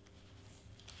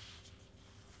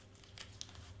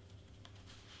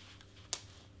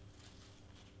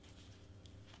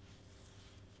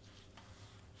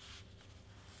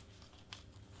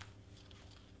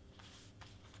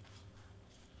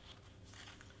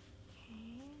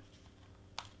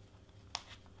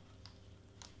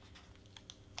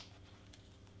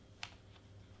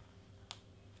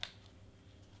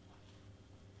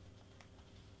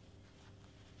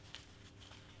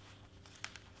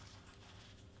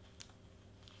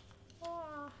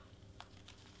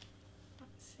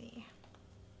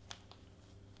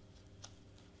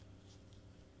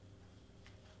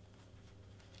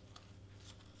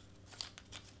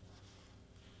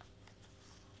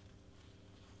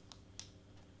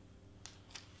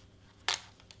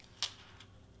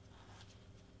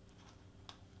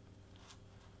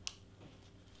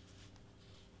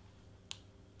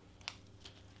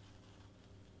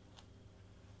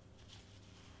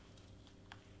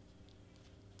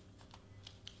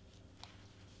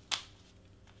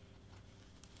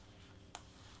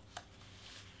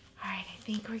 I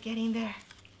think we're getting there.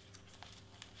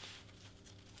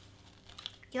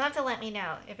 You'll have to let me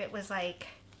know if it was like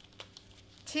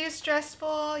too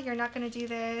stressful, you're not gonna do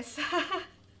this.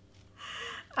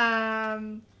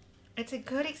 It's a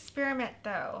good experiment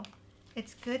though.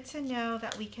 It's good to know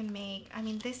that we can make, I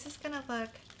mean, this is gonna look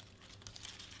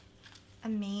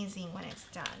amazing when it's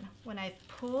done. When I've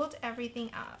pulled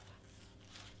everything up.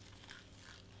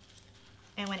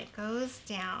 And when it goes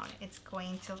down, it's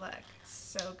going to look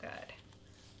so good.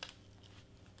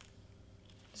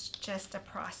 It's just a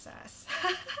process.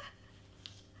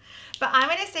 But I'm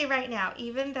going to say right now,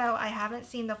 even though I haven't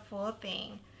seen the full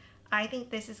thing, I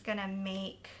think this is going to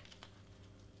make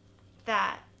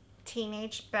that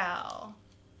teenage Belle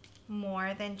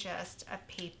more than just a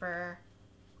paper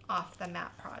off the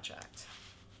mat project.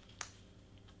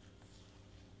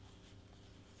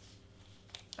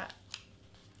 But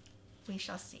we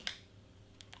shall see.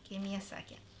 Give me a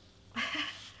second.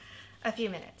 A few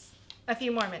minutes. A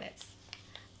few more minutes.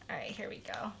 All right, here we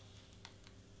go.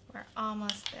 We're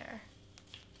almost there.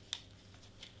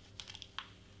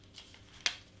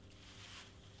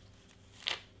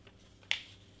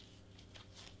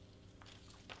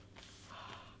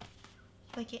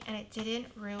 Look, and it didn't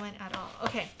ruin at all.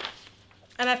 Okay,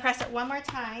 I'm gonna press it one more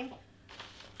time.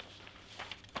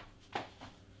 All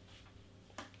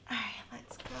right,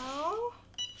 let's go.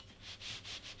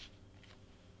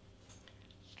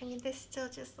 I mean, this still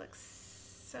just looks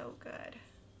so good.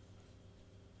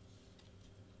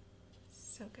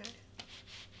 So good.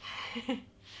 All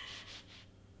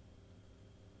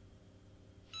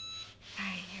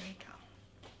right, here we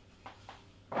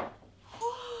go.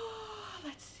 Oh,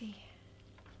 let's see.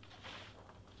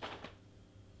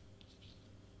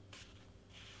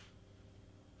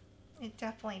 It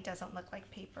definitely doesn't look like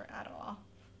paper at all.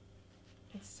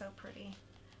 It's so pretty.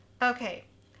 Okay,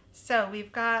 so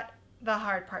we've got the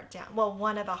hard part down. Well,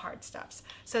 one of the hard steps.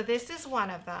 So this is one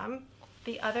of them.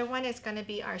 The other one is going to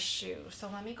be our shoe. So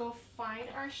let me go find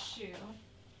our shoe.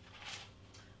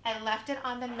 I left it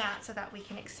on the mat so that we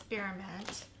can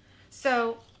experiment.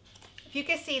 So if you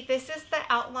can see, this is the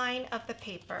outline of the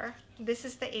paper. This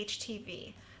is the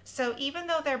HTV. So even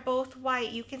though they're both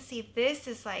white, you can see this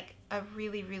is like a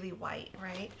really, really white,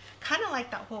 right? Kind of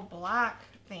like that whole black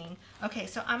thing. Okay,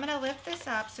 so I'm gonna lift this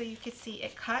up so you can see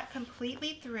it cut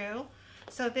completely through.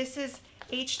 So this is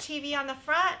HTV on the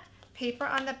front, paper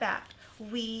on the back.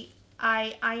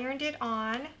 I ironed it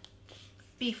on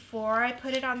before I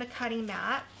put it on the cutting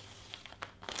mat.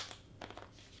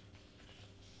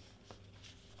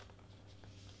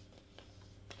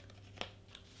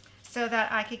 So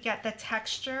that I could get the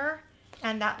texture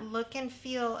and that look and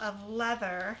feel of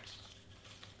leather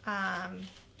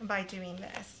by doing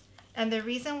this. And the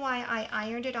reason why I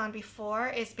ironed it on before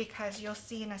is because you'll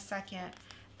see in a second,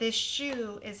 this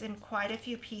shoe is in quite a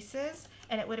few pieces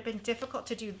and it would have been difficult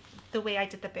to do the way I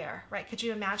did the bear, right? Could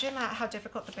you imagine how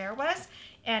difficult the bear was?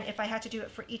 And if I had to do it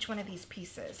for each one of these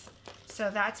pieces. So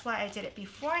that's why I did it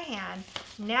beforehand.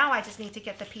 Now I just need to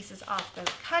get the pieces off the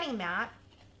cutting mat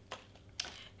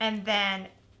and then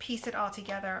piece it all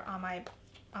together on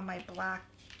my black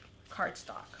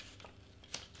cardstock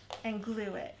and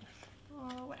glue it.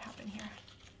 Oh, what happened here?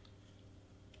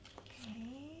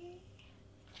 Okay.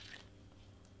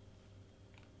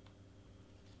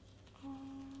 Oh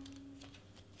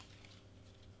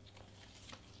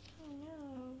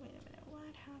no, wait a minute,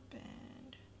 what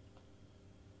happened?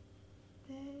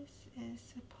 This is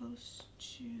supposed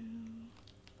to,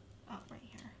 oh, right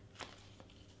here.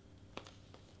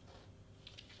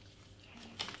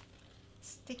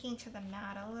 Sticking to the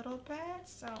mat a little bit,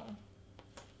 so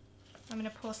I'm going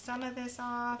to pull some of this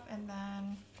off and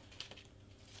then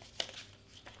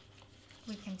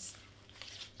we can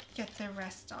get the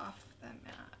rest off the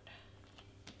mat.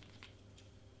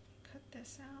 Cut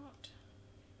this out.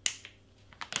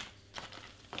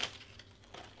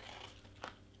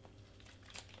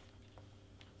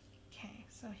 Okay,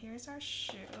 so here's our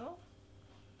shoe.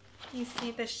 You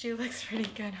see the shoe looks pretty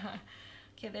good, huh?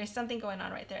 Okay, there's something going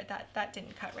on right there. That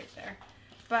didn't cut right there.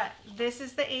 But this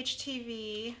is the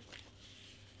HTV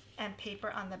and paper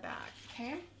on the back,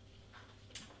 okay?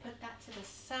 Put that to the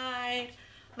side.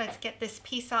 Let's get this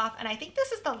piece off. And I think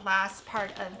this is the last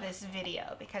part of this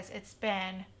video because it's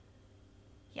been,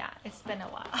 yeah, it's been a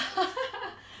while.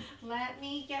 Let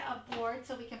me get a board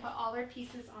so we can put all our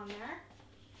pieces on there.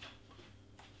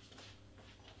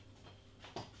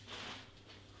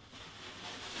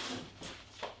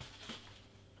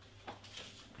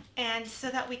 And so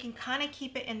that we can kind of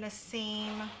keep it in the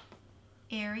same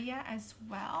area as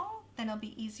well, then it'll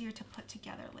be easier to put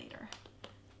together later.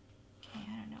 Okay,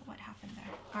 I don't know what happened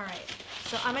there. All right,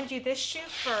 so I'm gonna do this shoe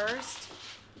first.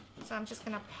 So I'm just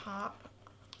gonna pop.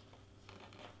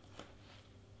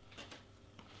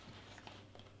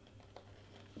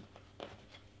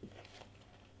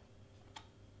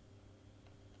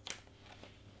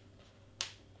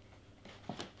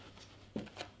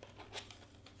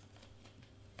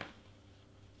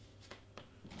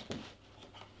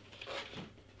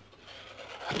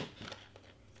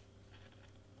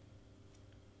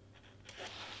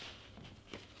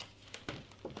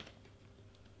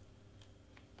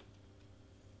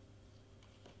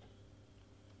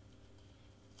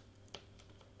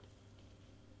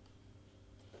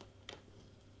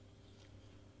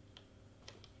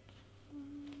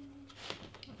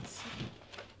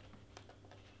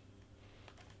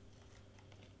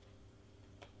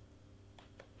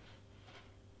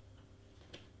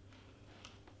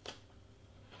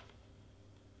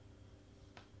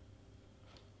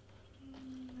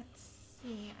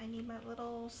 I need my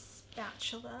little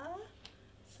spatula.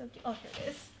 So, oh, here it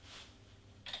is.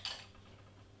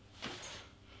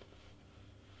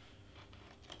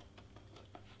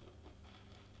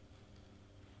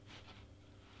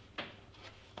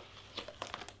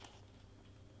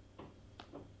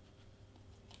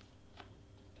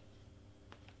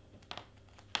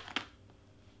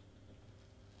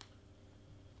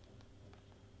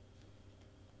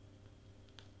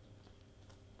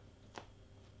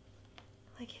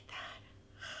 Look at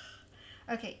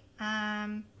that. Okay,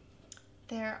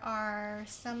 there are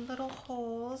some little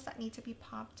holes that need to be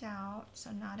popped out,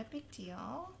 so not a big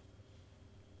deal.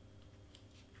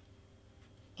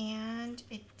 And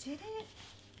it didn't,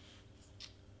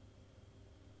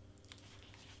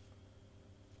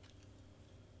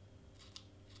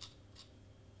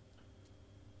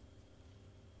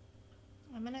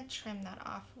 I'm gonna trim that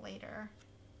off later.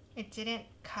 It didn't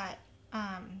cut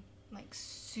like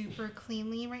super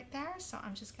cleanly right there, so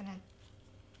I'm just gonna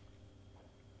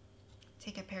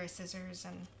take a pair of scissors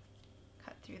and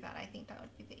cut through that. I think that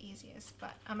would be the easiest,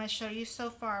 but I'm gonna show you so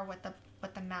far what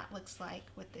the mat looks like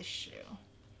with this shoe.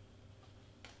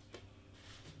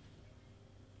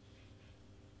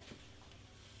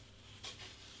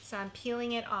 So I'm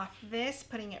peeling it off this,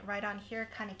 putting it right on here,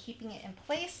 kind of keeping it in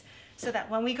place so that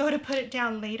when we go to put it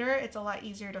down later, it's a lot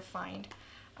easier to find.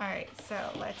 All right, so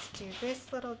let's do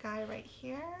this little guy right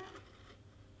here.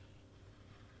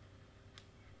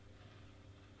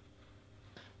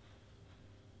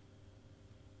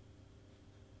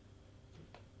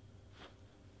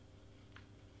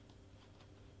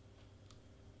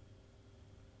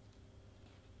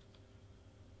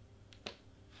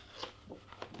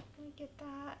 Let me get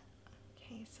that.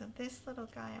 Okay, so this little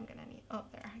guy I'm gonna need, oh,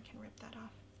 there, I can rip that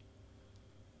off.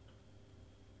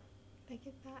 Did I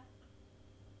get that?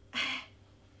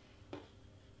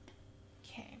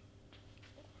 Okay.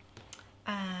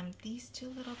 These two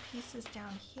little pieces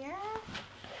down here.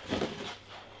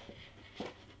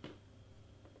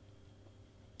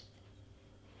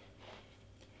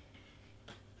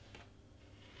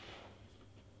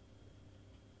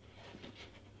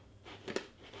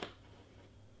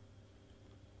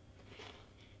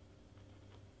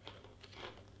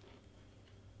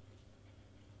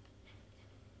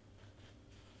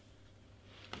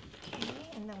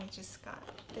 And then we just got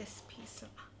this piece of,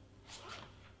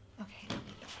 okay, I'll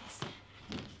make that piece.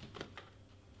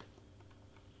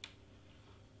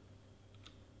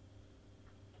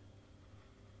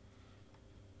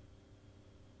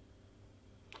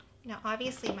 Now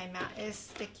obviously my mat is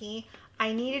sticky.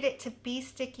 I needed it to be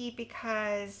sticky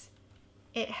because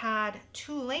it had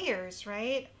 2 layers,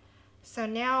 right? So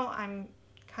now I'm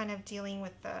kind of dealing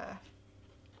with the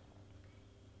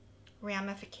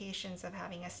ramifications of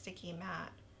having a sticky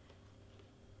mat.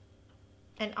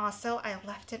 And also I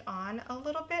left it on a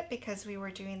little bit because we were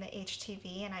doing the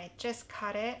HTV and I just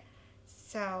cut it.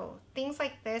 So things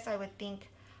like this, I would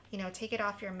think, you know, take it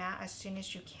off your mat as soon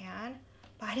as you can.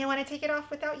 But I didn't want to take it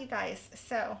off without you guys.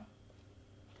 So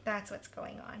that's what's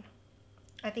going on.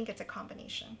 I think it's a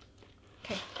combination.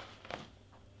 Okay.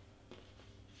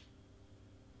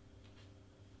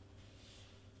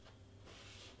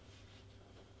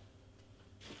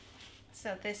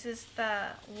 So this is the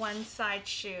one side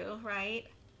shoe, right?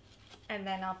 And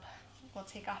then we'll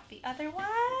take off the other one.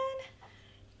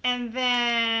 And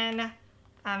then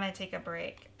I'm gonna take a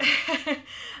break.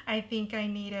 I think I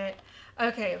need it.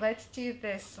 Okay, let's do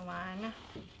this one.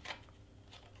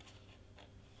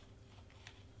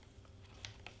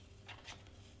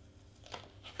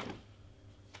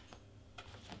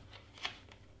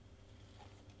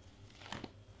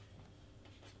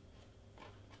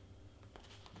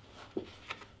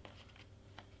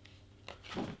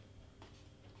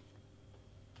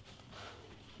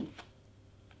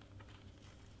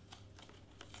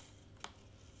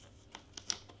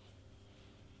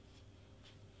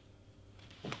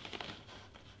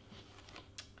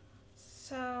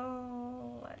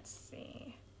 So let's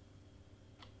see.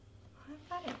 I've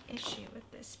got an issue with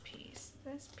this piece.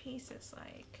 This piece is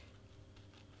like,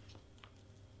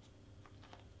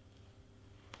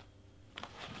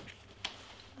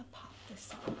 I'll pop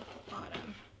this off at the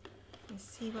bottom and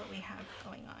see what we have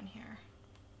going on here.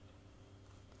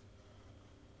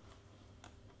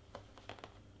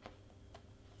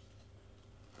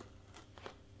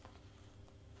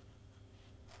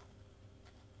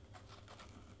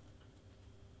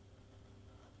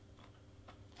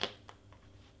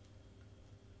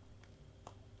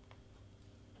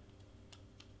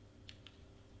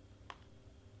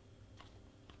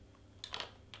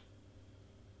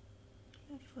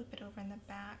 Flip it over in the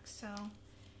back, so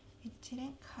it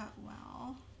didn't cut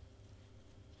well.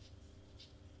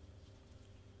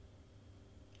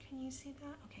 Can you see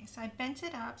that? Okay, so I bent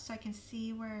it up so I can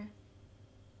see where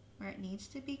it needs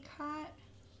to be cut.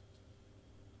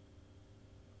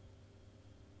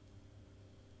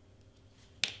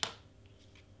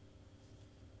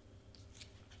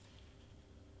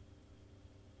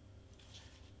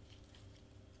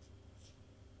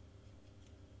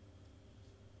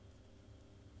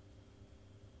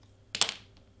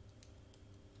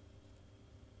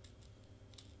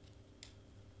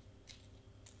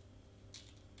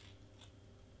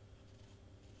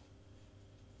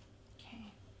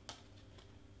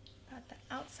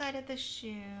 Outside of the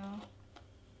shoe.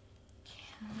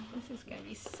 This is gonna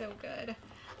be so good.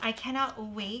 I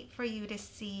cannot wait for you to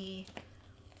see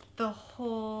the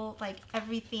whole, like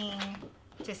everything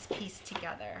just pieced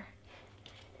together.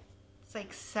 It's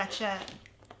like such a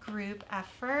group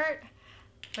effort,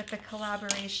 but the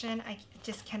collaboration, I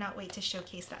just cannot wait to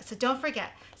showcase that. So don't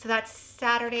forget, so that's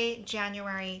Saturday,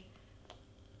 January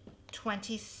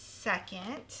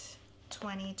 22nd,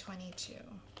 2022.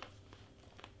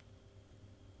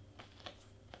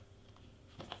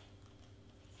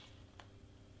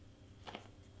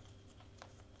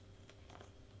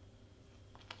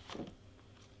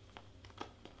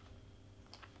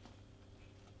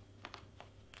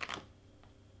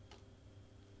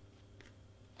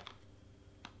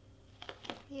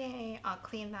 I'll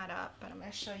clean that up, but I'm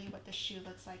going to show you what the shoe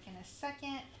looks like in a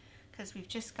second because we've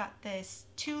just got this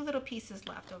 2 little pieces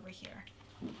left over here.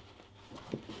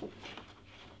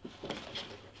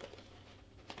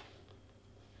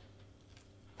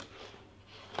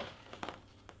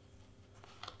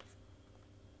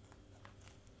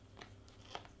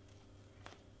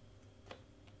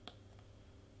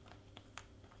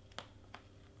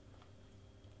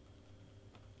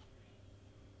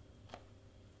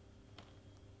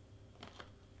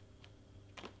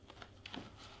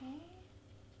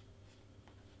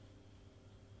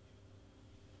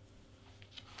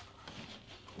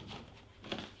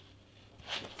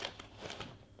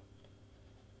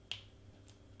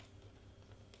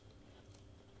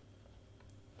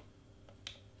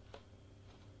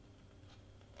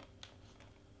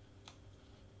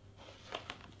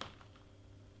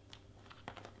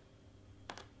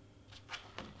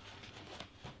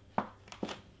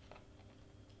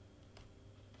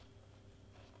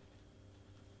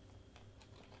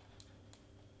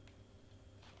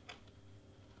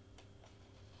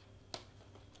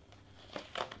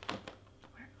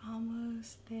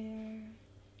 Almost there.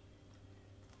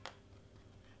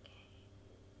 Okay.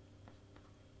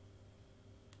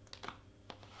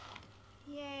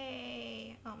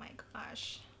 Yay! Oh my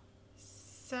gosh.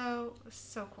 So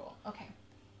cool. Okay.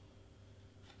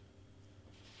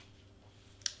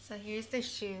 So here's the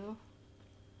shoe.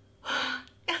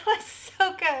 It was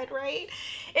so good, right?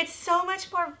 It's so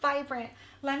much more vibrant.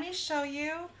 Let me show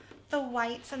you the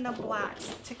whites and the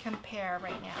blacks to compare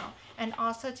right now, and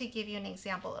also to give you an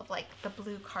example of like the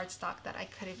blue cardstock that I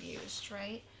could have used,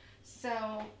 right?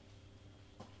 So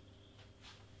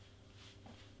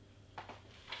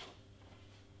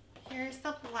here's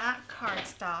the black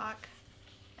cardstock,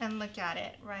 and look at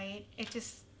it, right? It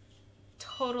just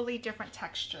totally different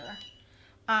texture.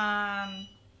 And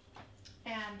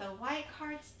the white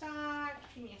cardstock,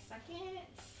 give me a second.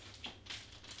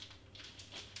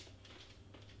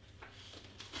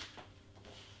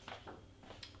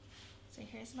 So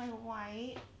here's my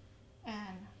white,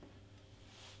 and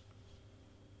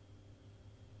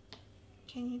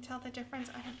can you tell the difference?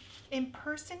 In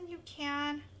person you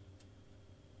can.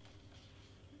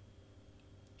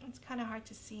 It's kind of hard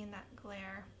to see in that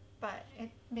glare, but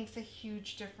it makes a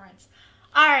huge difference.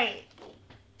 All right,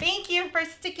 thank you for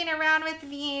sticking around with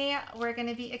me. We're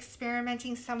gonna be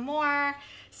experimenting some more.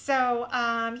 So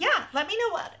yeah, let me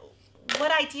know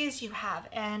what ideas you have,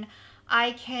 and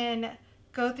I can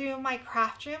go through my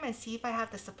craft room and see if I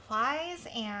have the supplies,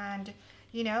 and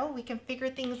you know, we can figure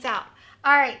things out.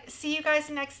 All right, see you guys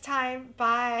next time.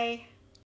 Bye.